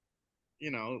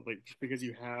 Like because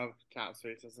you have cap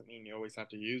space doesn't mean you always have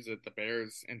to use it. The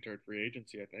Bears entered free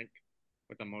agency, I think,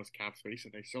 with the most cap space,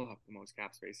 and they still have the most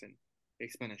cap space, and they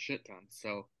spent a shit ton.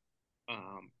 So.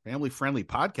 Family-friendly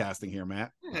podcasting here,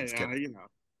 Matt. I'm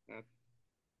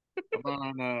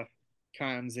on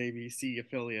Khan's ABC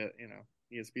affiliate,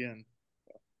 ESPN.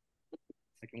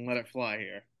 I can let it fly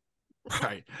here.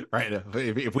 Right.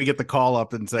 If we get the call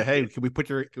up and say, "Hey, can we put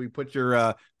your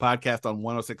podcast on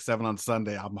 106.7 on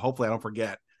Sunday?" Hopefully I don't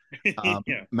forget.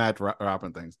 Matt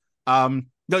dropping things.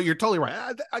 No, you're totally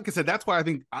right. Like I said, that's why I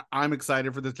think I'm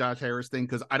excited for this Josh Harris thing,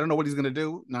 because I don't know what he's going to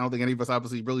do. I don't think any of us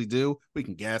obviously really do. We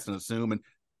can guess and assume. And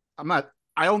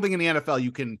I don't think in the NFL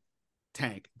you can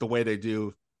tank the way they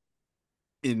do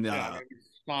in.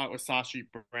 Spot with Sashi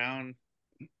Brown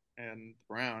and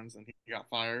Browns, and he got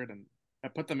fired, and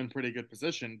that put them in pretty good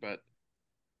position, but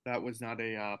that was not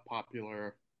a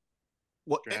popular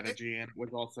strategy, and it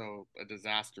was also a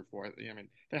disaster for it.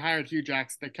 They hired Hugh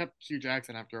Jackson. They kept Hugh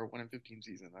Jackson after a 1-15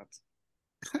 season. That's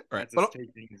right. That's as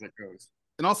taking as it goes.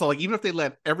 And also, like, even if they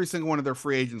let every single one of their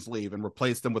free agents leave and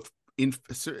replace them with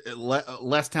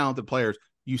less talented players,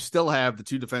 you still have the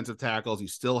 2 defensive tackles. You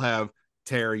still have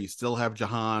Terry. You still have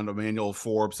Jahan, Emmanuel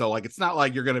Forbes. So like, it's not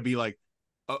like you're going to be like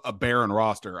a barren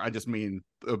roster. I just mean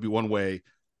it would be one way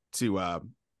to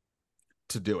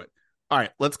do it. All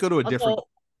right, let's go to a different.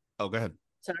 Oh, go ahead.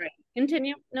 Sorry,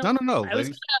 continue. No. I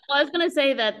was gonna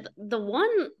say that the one.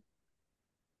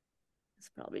 It's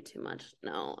probably too much.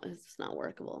 No, it's not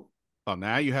workable. Oh,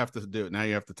 now you have to do it. Now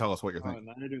you have to tell us what you're thinking.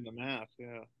 Now you're doing the math,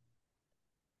 yeah.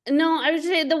 No, I would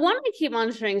say the one I keep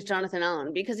monitoring is Jonathan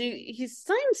Allen because he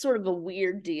signed sort of a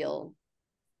weird deal,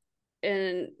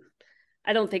 and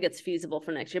I don't think it's feasible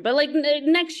for next year. But like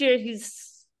next year,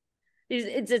 it's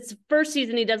first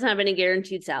season. He doesn't have any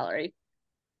guaranteed salary,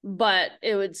 but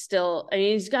it would still. I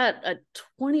mean, he's got a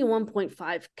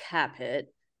 21.5 cap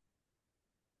hit,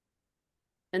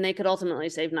 and they could ultimately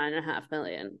save $9.5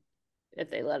 million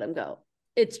if they let him go.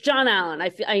 It's John Allen.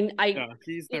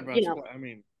 He's their best. I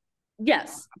mean.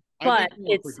 Yes, but from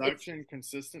a production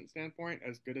consistent standpoint,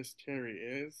 as good as Terry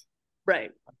is, right?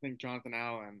 I think Jonathan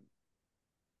Allen.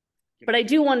 But I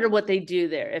do wonder what they do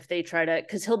there if they try to,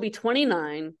 because he'll be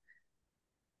 29.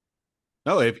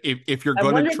 No, if you're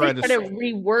going to try to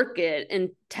rework it and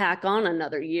tack on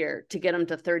another year to get him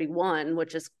to 31,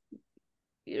 which is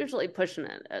usually pushing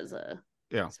it as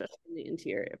especially in the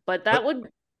interior. But that would,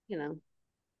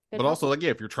 But also, like,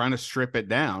 if you're trying to strip it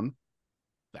down,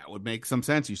 that would make some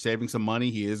sense. You're saving some money.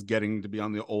 He is getting to be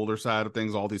on the older side of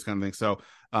things, all these kind of things. So,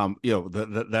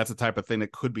 that's the type of thing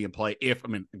that could be in play.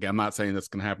 Again, I'm not saying this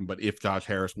can happen, but if Josh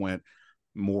Harris went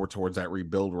more towards that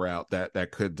rebuild route,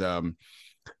 that could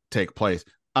take place.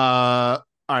 All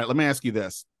right, let me ask you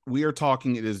this. We are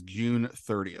talking, it is June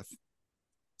 30th.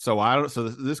 So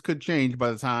this could change by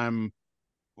the time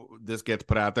this gets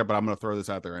put out there, but I'm going to throw this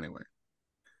out there anyway.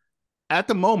 At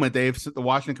the moment, the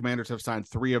Washington Commanders have signed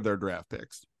 3 of their draft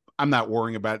picks. I'm not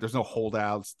worrying about it. There's no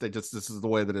holdouts. This is the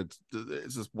way that it's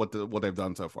just what they've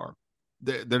done so far.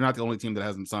 They're not the only team that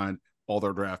hasn't signed all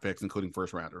their draft picks, including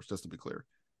first rounders, just to be clear.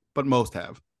 But most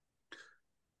have.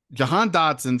 Jahan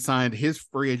Dotson signed his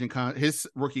his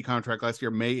rookie contract last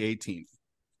year, May 18th.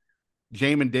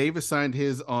 Jamin Davis signed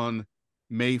his on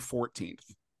May 14th.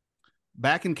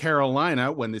 Back in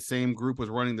Carolina, when the same group was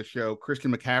running the show,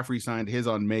 Christian McCaffrey signed his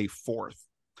on May 4th.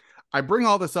 I bring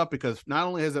all this up because not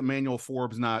only has Emmanuel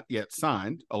Forbes not yet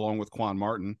signed, along with Quan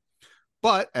Martin,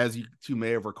 but as you two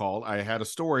may have recalled, I had a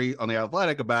story on The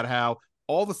Athletic about how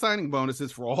all the signing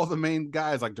bonuses for all the main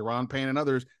guys like Deron Payne and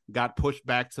others got pushed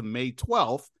back to May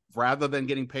 12th rather than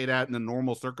getting paid out in the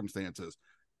normal circumstances.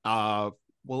 Well,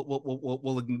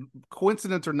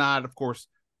 coincidence or not, of course,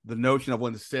 the notion of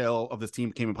when the sale of this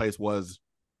team came in place was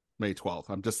May 12th.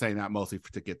 I'm just saying that mostly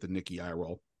to get the Nicki eye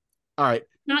roll. All right.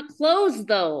 Not closed,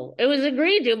 though. It was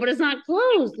agreed to, but it's not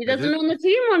closed. He doesn't own the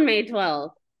team on May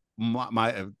 12th.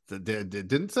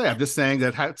 Didn't say. I'm just saying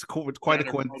that it's quite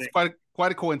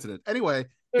a coincidence. Anyway,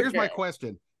 here's my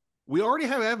question. We already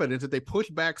have evidence that they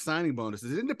pushed back signing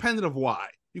bonuses, independent of why.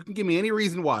 You can give me any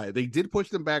reason why. They did push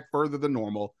them back further than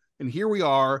normal. And here we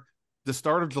are, the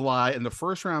start of July, and the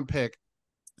first round pick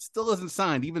still isn't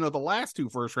signed, even though the last 2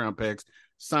 first round picks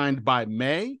signed by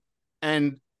May.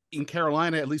 And in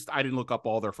Carolina, at least I didn't look up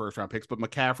all their first round picks, but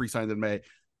McCaffrey signed in May.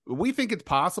 We think it's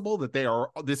possible that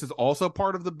this is also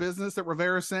part of the business that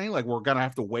Rivera's saying, like, we're going to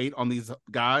have to wait on these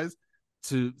guys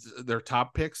to their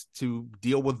top picks to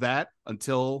deal with that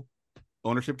until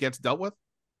ownership gets dealt with.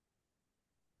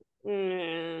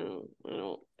 No, I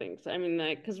don't think so. I mean,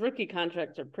 because rookie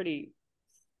contracts are pretty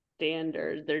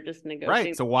standard. They're just negotiating.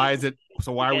 Right. So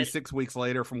why are we 6 weeks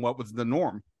later from what was the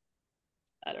norm?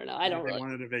 I don't know. I don't really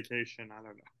wanted a vacation. I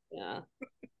don't know. Yeah.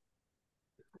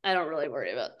 I don't really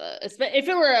worry about that. If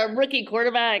it were a rookie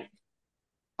quarterback.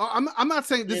 I'm not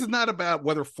saying this is not about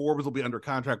whether Forbes will be under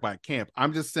contract by a camp.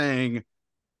 I'm just saying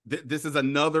this is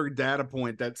another data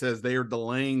point that says they are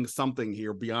delaying something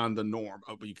here beyond the norm.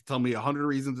 You can tell me 100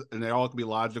 reasons and they all can be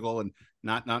logical and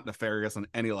not nefarious on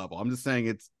any level. I'm just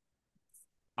saying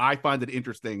I find it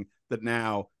interesting that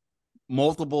now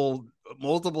multiple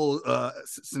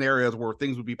scenarios where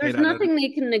things would be paid out. There's nothing they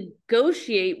can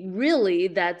negotiate really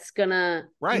that's gonna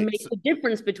make a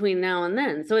difference between now and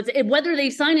then. So it's whether they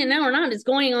sign it now or not, it's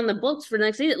going on the books for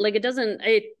next season. Like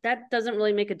that doesn't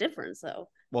really make a difference though.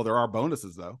 Well, there are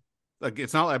bonuses though. Like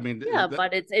it's not. I mean,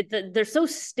 but they're so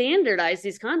standardized,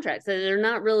 these contracts, that they're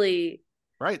not really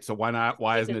right. So why not?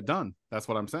 Why isn't it done? That's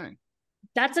what I'm saying.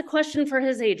 That's a question for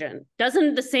his agent.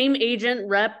 Doesn't the same agent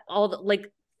rep all the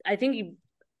I think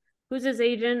who's his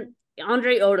agent?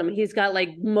 Andre Odom. He's got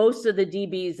most of the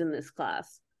DBs in this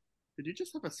class. Did you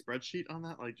just have a spreadsheet on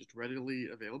that, just readily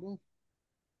available?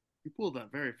 You pulled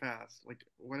that very fast.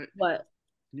 What?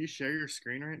 Can you share your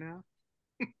screen right now?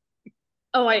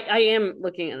 Oh, I am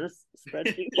looking at this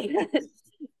spreadsheet.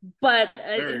 But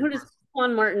who does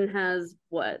Juan Martin has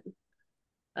what?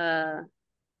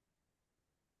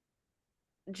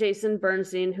 Jason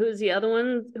Bernstein. Who's the other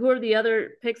one? Who are the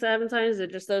other picks I haven't signed? Is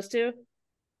it just those two?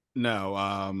 No.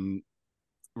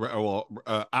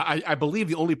 I believe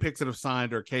the only picks that have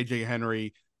signed are KJ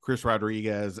Henry, Chris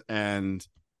Rodriguez, and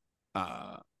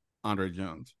Andre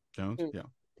Jones. Yeah.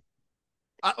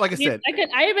 Like I said,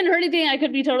 I haven't heard anything. I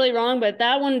could be totally wrong, but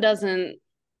that one doesn't.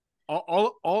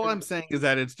 All I'm saying is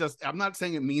that it's just. I'm not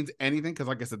saying it means anything because,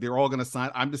 like I said, they're all going to sign.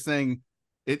 I'm just saying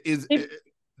it is.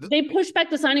 They pushed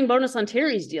back the signing bonus on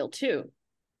Terry's deal too.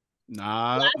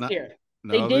 Last year,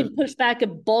 they did push back a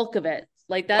bulk of it.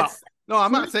 Like that's no,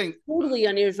 I'm not saying totally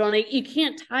unusual. Like, you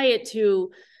can't tie it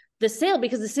to the sale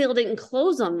because the sale didn't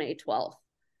close on May 12th.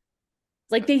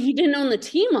 Like he didn't own the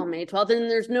team on May 12th,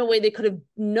 and there's no way they could have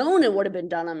known it would have been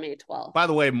done on May 12th. By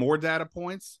the way, more data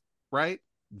points, right?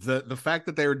 The fact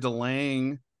that they're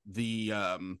delaying the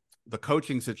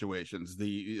coaching situations,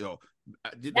 that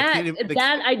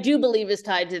I do believe is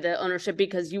tied to the ownership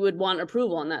because you would want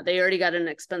approval on that. They already got an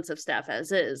expensive staff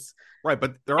as is, right?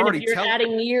 But they're already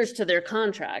adding years to their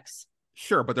contracts.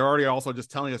 Sure, but they're already also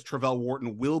just telling us Travell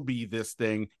Wharton will be this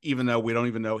thing, even though we don't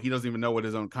even know. He doesn't even know what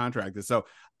his own contract is. So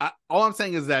all I'm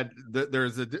saying is that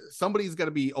somebody's got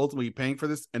to be ultimately paying for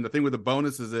this. And the thing with the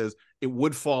bonuses is it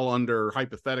would fall under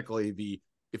hypothetically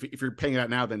if you're paying that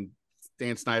now, then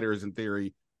Dan Snyder is in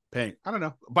theory paying. I don't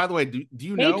know. By the way, do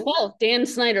you know? May 12th, Dan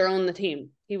Snyder owned the team.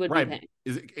 He would be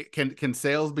paying. Can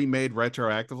sales be made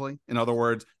retroactively? In other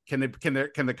words, can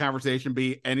the conversation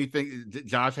be anything?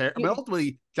 Josh Harris. I mean,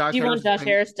 ultimately, Josh. Do you want Josh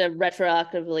Harris to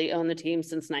retroactively own the team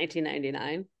since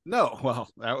 1999? No. Well,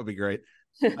 that would be great.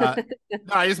 No,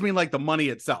 I just mean like the money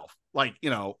itself. Like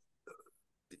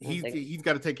he's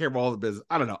got to take care of all the business.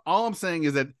 I don't know. All I'm saying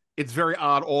is that it's very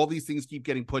odd. All these things keep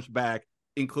getting pushed back,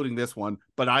 including this one.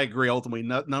 But I agree. Ultimately,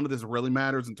 none of this really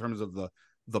matters in terms of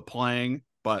the playing.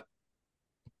 But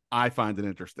I find it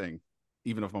interesting,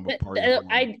 even if I'm a part of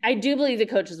it. I do believe the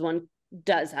coaches one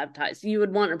does have ties. You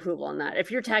would want approval on that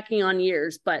if you're tacking on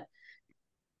years, but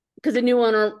because the new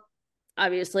owner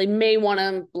obviously may want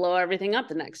to blow everything up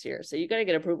the next year, so you got to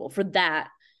get approval for that.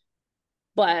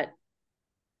 But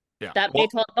that May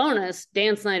 12th bonus,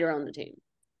 Dan Snyder on the team.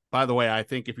 By the way, I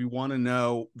think if you want to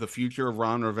know the future of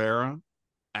Ron Rivera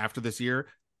after this year,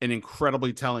 an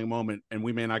incredibly telling moment, and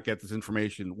we may not get this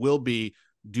information, will be,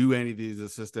 do any of these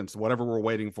assistants, whatever we're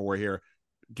waiting for here,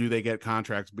 do they get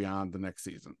contracts beyond the next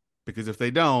season? Because if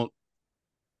they don't,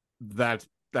 that's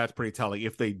pretty telling.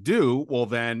 If they do, well,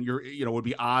 then it would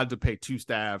be odd to pay two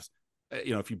staffs.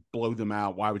 If you blow them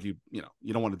out, why would you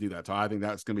don't want to do that. So I think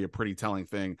that's going to be a pretty telling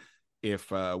thing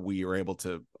if we are able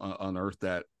to unearth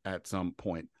that at some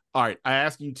point. All right, I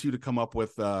asked you two to come up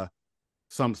with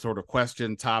some sort of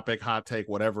question, topic, hot take,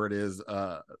 whatever it is.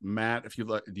 Matt, if you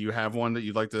like, do you have one that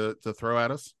you'd like to throw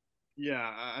at us?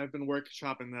 Yeah, I've been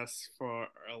workshopping this for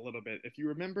a little bit. If you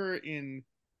remember and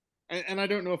I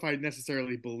don't know if I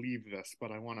necessarily believe this,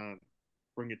 but I want to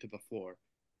bring it to the floor.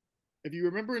 If you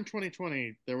remember in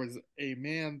 2020, there was a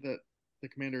man that the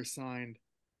Commanders signed,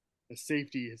 a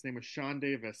safety. His name was Sean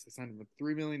Davis. They signed him with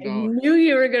 $3 million. I knew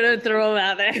you were going to throw him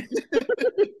out there.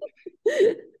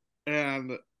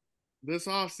 And this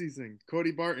offseason,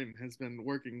 Cody Barton has been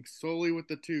working solely with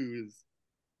the twos.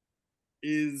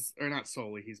 Or not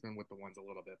solely, he's been with the ones a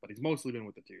little bit, but he's mostly been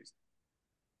with the twos.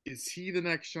 Is he the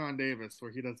next Sean Davis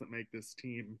where he doesn't make this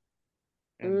team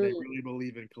and they really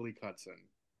believe in Khalil Hudson,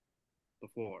 the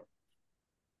floor?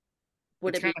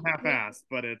 It's kind of half-assed,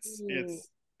 but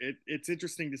it's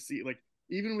interesting to see. Like,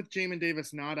 even with Jamin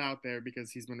Davis not out there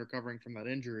because he's been recovering from that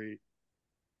injury,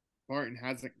 Barton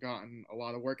hasn't gotten a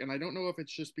lot of work. And I don't know if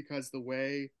it's just because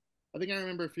I think I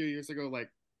remember a few years ago, like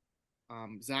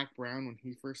Zach Brown, when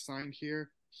he first signed here,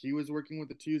 he was working with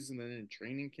the twos, and then in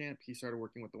training camp, he started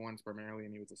working with the ones primarily,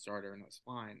 and he was a starter, and it was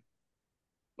fine.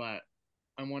 But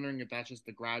I'm wondering if that's just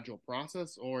the gradual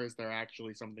process, or is there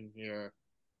actually something here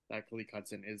that Khalil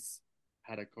Hudson is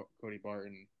had a Cody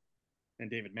Barton and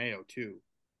David Mayo too.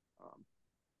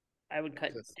 I would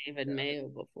cut David Mayo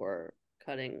before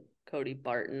cutting Cody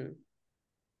Barton.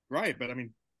 Right, but I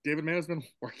mean, David Mayo's been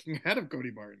working ahead of Cody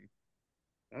Barton.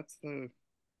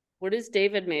 What is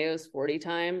David Mayo's 40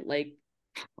 time? Like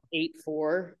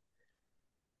 8.4.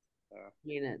 I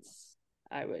mean,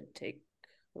 I would take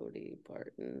Cody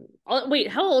Barton. Oh, wait,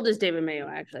 how old is David Mayo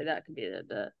actually? That could be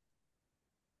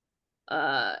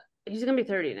he's gonna be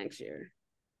 30 next year.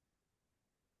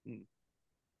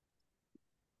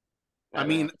 I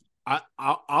mean,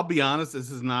 I'll be honest.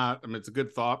 This is not. I mean, it's a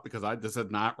good thought because this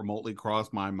had not remotely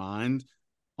crossed my mind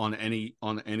on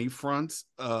any fronts.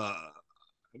 I'm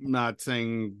not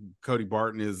saying Cody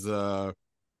Barton is the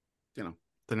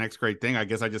next great thing. I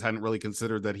guess I just hadn't really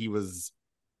considered that he was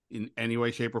in any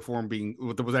way, shape, or form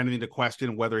there was anything to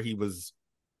question whether he was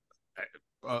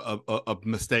a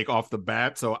mistake off the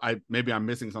bat. So maybe I'm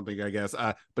missing something, I guess.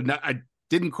 But no, I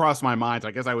didn't cross my mind. So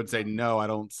I guess I would say no, I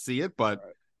don't see it. But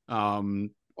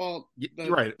well, you're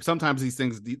right. Sometimes these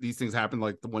things happen,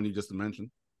 like the one you just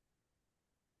mentioned.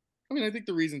 I mean, I think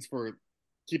the reasons for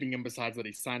keeping him, besides that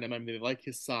he signed him, I mean, they like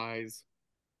his size,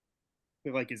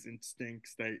 they like his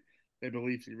instincts. They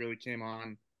believe he really came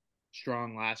on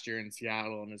strong last year in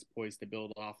Seattle and is poised to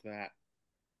build off that.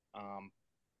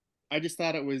 I just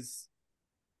thought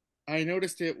I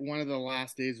noticed it one of the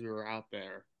last days we were out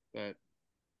there that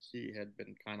he had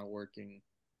been kind of working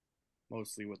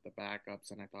mostly with the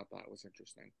backups, and I thought that was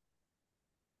interesting.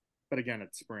 But again,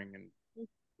 it's spring and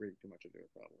reading too much into it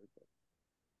probably. But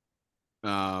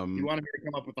you wanted me to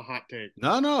come up with a hot take?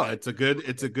 No, it's a good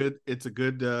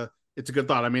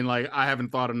thought. I mean, like, I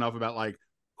haven't thought enough about like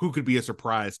who could be a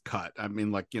surprise cut. I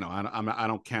mean, like, I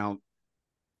don't count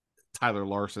Tyler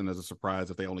Larson as a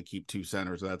surprise if they only keep two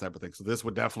centers or that type of thing. So this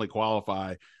would definitely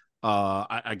qualify.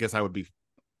 I guess I would be, if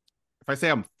I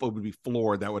say I would be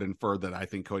floored, that would infer that I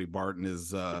think Cody Barton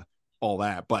is all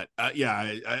that. But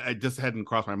yeah, I just hadn't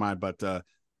crossed my mind. But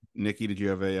Nicki, did you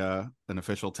have an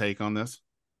official take on this?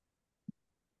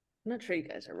 I'm not sure you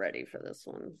guys are ready for this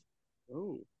one.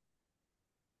 Oh.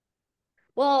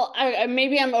 Well,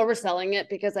 maybe I'm overselling it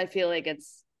because I feel like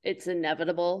it's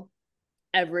inevitable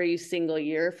every single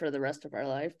year for the rest of our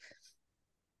life.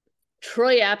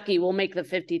 Troy Apke will make the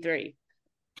 53.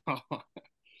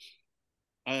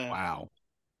 Wow.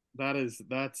 That's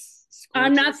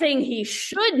I'm not saying he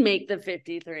should make the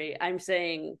 53. I'm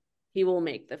saying he will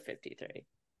make the 53.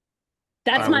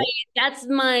 That's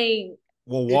my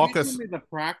Well, walk us. If you the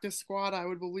practice squad, I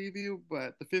would believe you,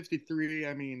 but the 53,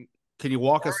 I mean, can you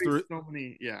walk us through? So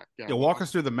many, yeah. Walk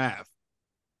us through the math.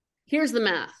 Here's the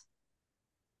math.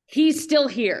 He's still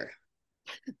here.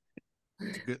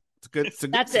 It's good.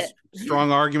 That's it.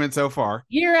 Strong argument so far.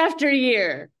 Year after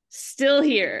year, still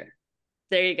here.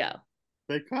 There you go.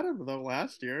 They cut him though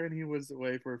last year, and he was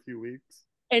away for a few weeks.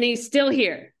 And he's still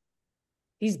here.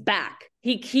 He's back.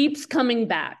 He keeps coming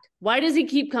back. Why does he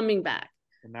keep coming back?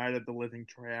 The night of the living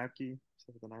Troy Apke.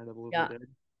 The night of the living dead.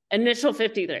 Initial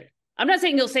 53. I'm not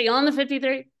saying he'll stay on the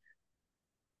 53.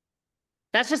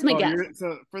 That's just my guess.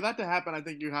 So for that to happen, I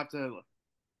think you have to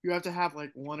have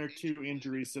like one or two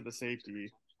injuries to the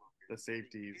safeties.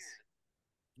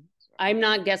 I'm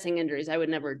not guessing injuries. I would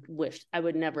never.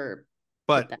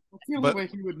 But I feel the way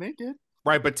he would make it.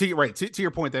 Right, but to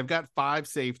your point, they've got 5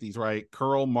 safeties, right?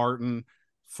 Curl, Martin,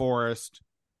 Forrest,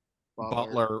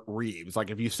 Butler, Reeves.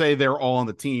 Like, if you say they're all on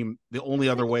the team, the only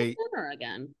other way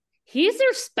again. He's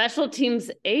their special teams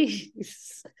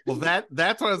ace. Well,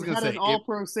 that's what I was going to say. An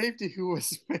all-pro safety who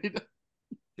was made.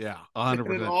 Yeah,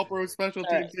 100%. An all-pro special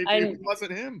team safety who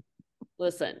wasn't him.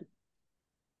 Listen,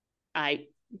 there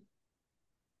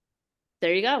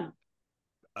you go.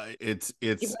 It's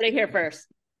you put it here first.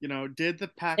 Did the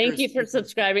Packers? Thank you for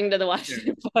subscribing to the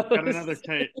Washington Post. Got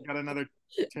another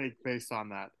take based on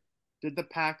that. Did the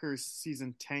Packers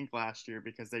season tank last year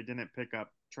because they didn't pick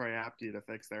up Troy Apke to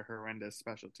fix their horrendous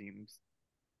special teams?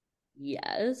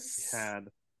 Yes. They had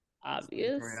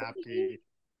obviously Troy Apke.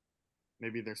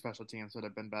 Maybe their special teams would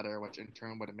have been better, which in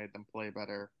turn would have made them play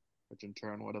better, which in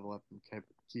turn would have let them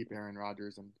keep Aaron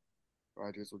Rodgers, and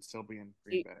Rodgers would still be in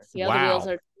Green Bay. See how the wheels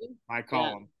are I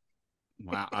call him.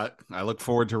 Wow, I look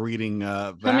forward to reading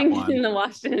that coming one. in the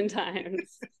Washington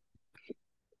Times.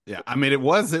 Yeah, I mean, it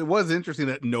was interesting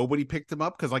that nobody picked him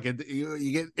up because, like,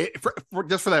 you get it for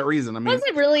just for that reason. I mean, was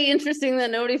it really interesting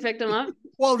that nobody picked him up?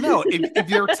 Well, no, if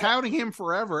you're touting him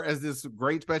forever as this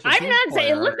great special, I'm not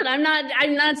saying. Listen,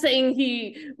 I'm not saying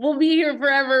he will be here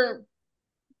forever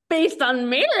based on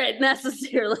merit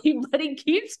necessarily, but he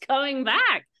keeps coming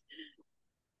back.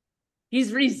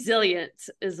 He's resilient,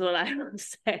 is what I would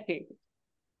say.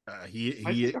 I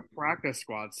think a practice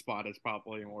squad spot is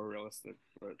probably more realistic,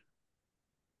 but.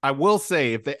 I will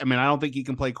say I don't think he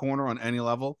can play corner on any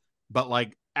level, but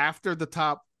like after the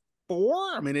top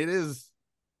 4, I mean, it is,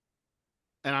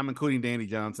 and I'm including Danny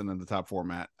Johnson in the top 4,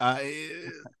 Matt.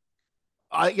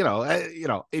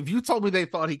 If you told me they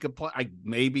thought he could play,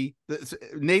 maybe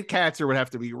Nate Katzer would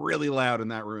have to be really loud in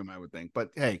that room, I would think.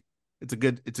 But hey, it's a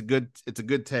good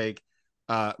take.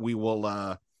 We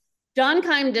will. John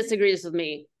Keim disagrees with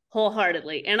me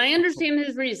wholeheartedly, and I understand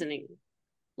his reasoning.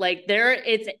 Like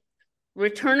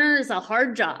returner is a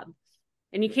hard job,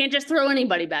 and you can't just throw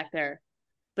anybody back there.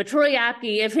 But Troy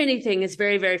Apke, if anything, is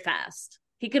very, very fast.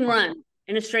 He can run,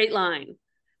 in a straight line.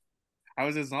 How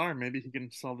is his arm? Maybe he can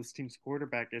solve his team's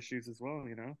quarterback issues as well,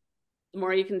 you know? The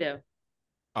more you can do.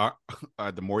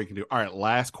 The more you can do. All right,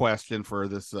 last question for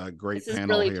this great this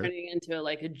panel is really here. turning into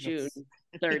like a June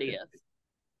 30th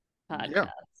podcast. Yeah,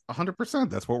 100%.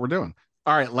 That's what we're doing.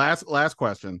 All right, last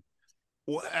question.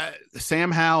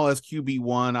 Sam Howell as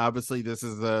QB1. Obviously, this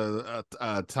is a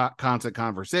constant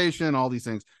conversation, all these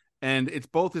things. And it's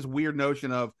both this weird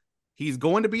notion of he's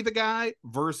going to be the guy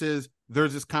versus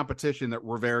there's this competition that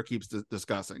Rivera keeps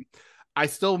discussing. I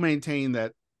still maintain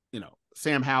that,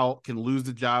 Sam Howell can lose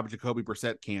the job. Jacoby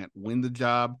Brissett can't win the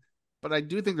job. But I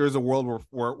do think there's a world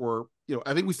where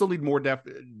I think we still need more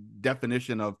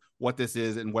definition of what this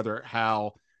is and whether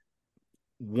Howell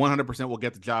 100% will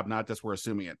get the job, not just we're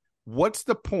assuming it. What's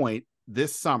the point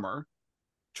this summer,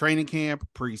 training camp,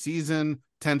 preseason,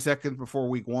 10 seconds before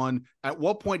week 1? At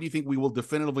what point do you think we will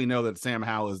definitively know that Sam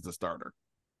Howell is the starter?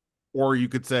 Or you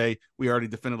could say we already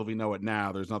definitively know it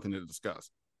now. There's nothing to discuss.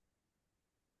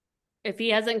 If he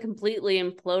hasn't completely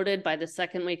imploded by the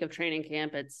second week of training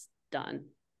camp, it's done.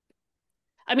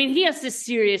 I mean, he has to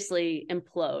seriously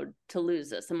implode to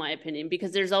lose this, in my opinion,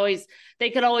 because they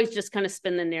could always just kind of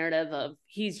spin the narrative of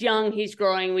he's young, he's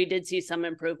growing, we did see some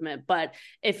improvement. But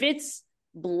if it's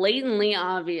blatantly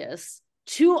obvious,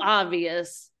 too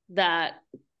obvious that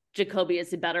Jacoby is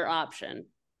the better option,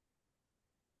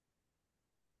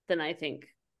 then I think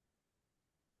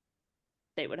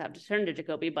they would have to turn to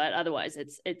Jacoby, but otherwise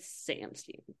it's Sam's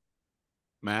team.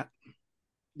 Matt?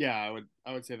 Yeah,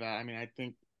 I would say that. I mean, I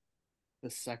think the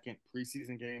second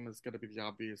preseason game is going to be the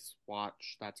obvious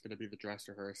watch. That's going to be the dress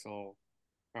rehearsal.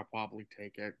 I'll probably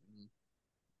take it. And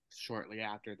shortly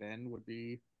after then would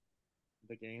be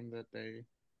the game that they,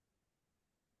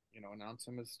 announce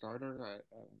him as starter.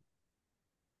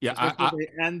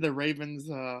 And the Ravens,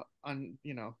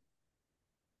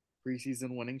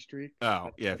 preseason winning streak.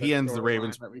 Oh, yeah. If he ends the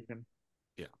Ravens,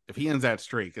 if he ends that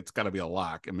streak, it's got to be a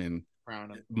lock. I mean,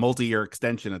 multi-year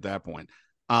extension at that point.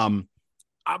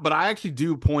 But I actually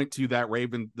do point to that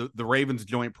the Ravens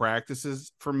joint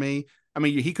practices for me. I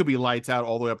mean, he could be lights out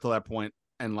all the way up to that point,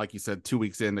 and like you said, 2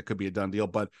 weeks in, it could be a done deal.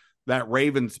 But that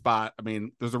Ravens spot, I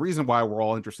mean, there's a reason why we're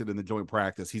all interested in the joint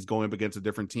practice. He's going up against a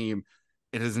different team.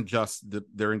 It isn't just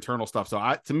their internal stuff.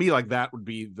 So to me, like that would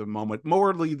be the moment,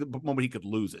 morally, the moment he could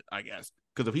lose it, I guess.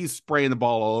 Because if he's spraying the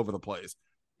ball all over the place,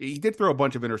 he did throw a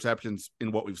bunch of interceptions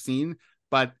in what we've seen,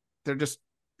 but they're just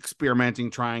experimenting,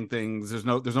 trying things. There's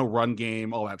no run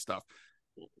game, all that stuff.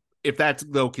 If that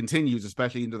though continues,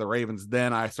 especially into the Ravens,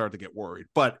 then I start to get worried.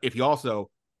 But if he also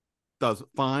does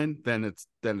fine, then it's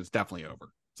definitely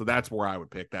over. So that's where I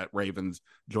would pick that Ravens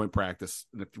joint practice.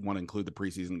 And if you want to include the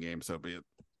preseason game, so be it.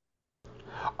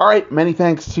 All right, many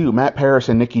thanks to Matt Paris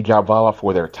and Nicki Jhabvala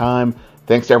for their time.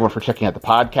 Thanks to everyone for checking out the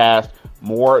podcast.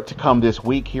 More to come this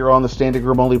week here on the Standig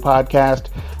Room Only podcast.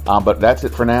 But that's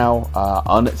it for now.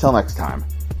 Until next time.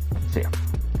 See ya.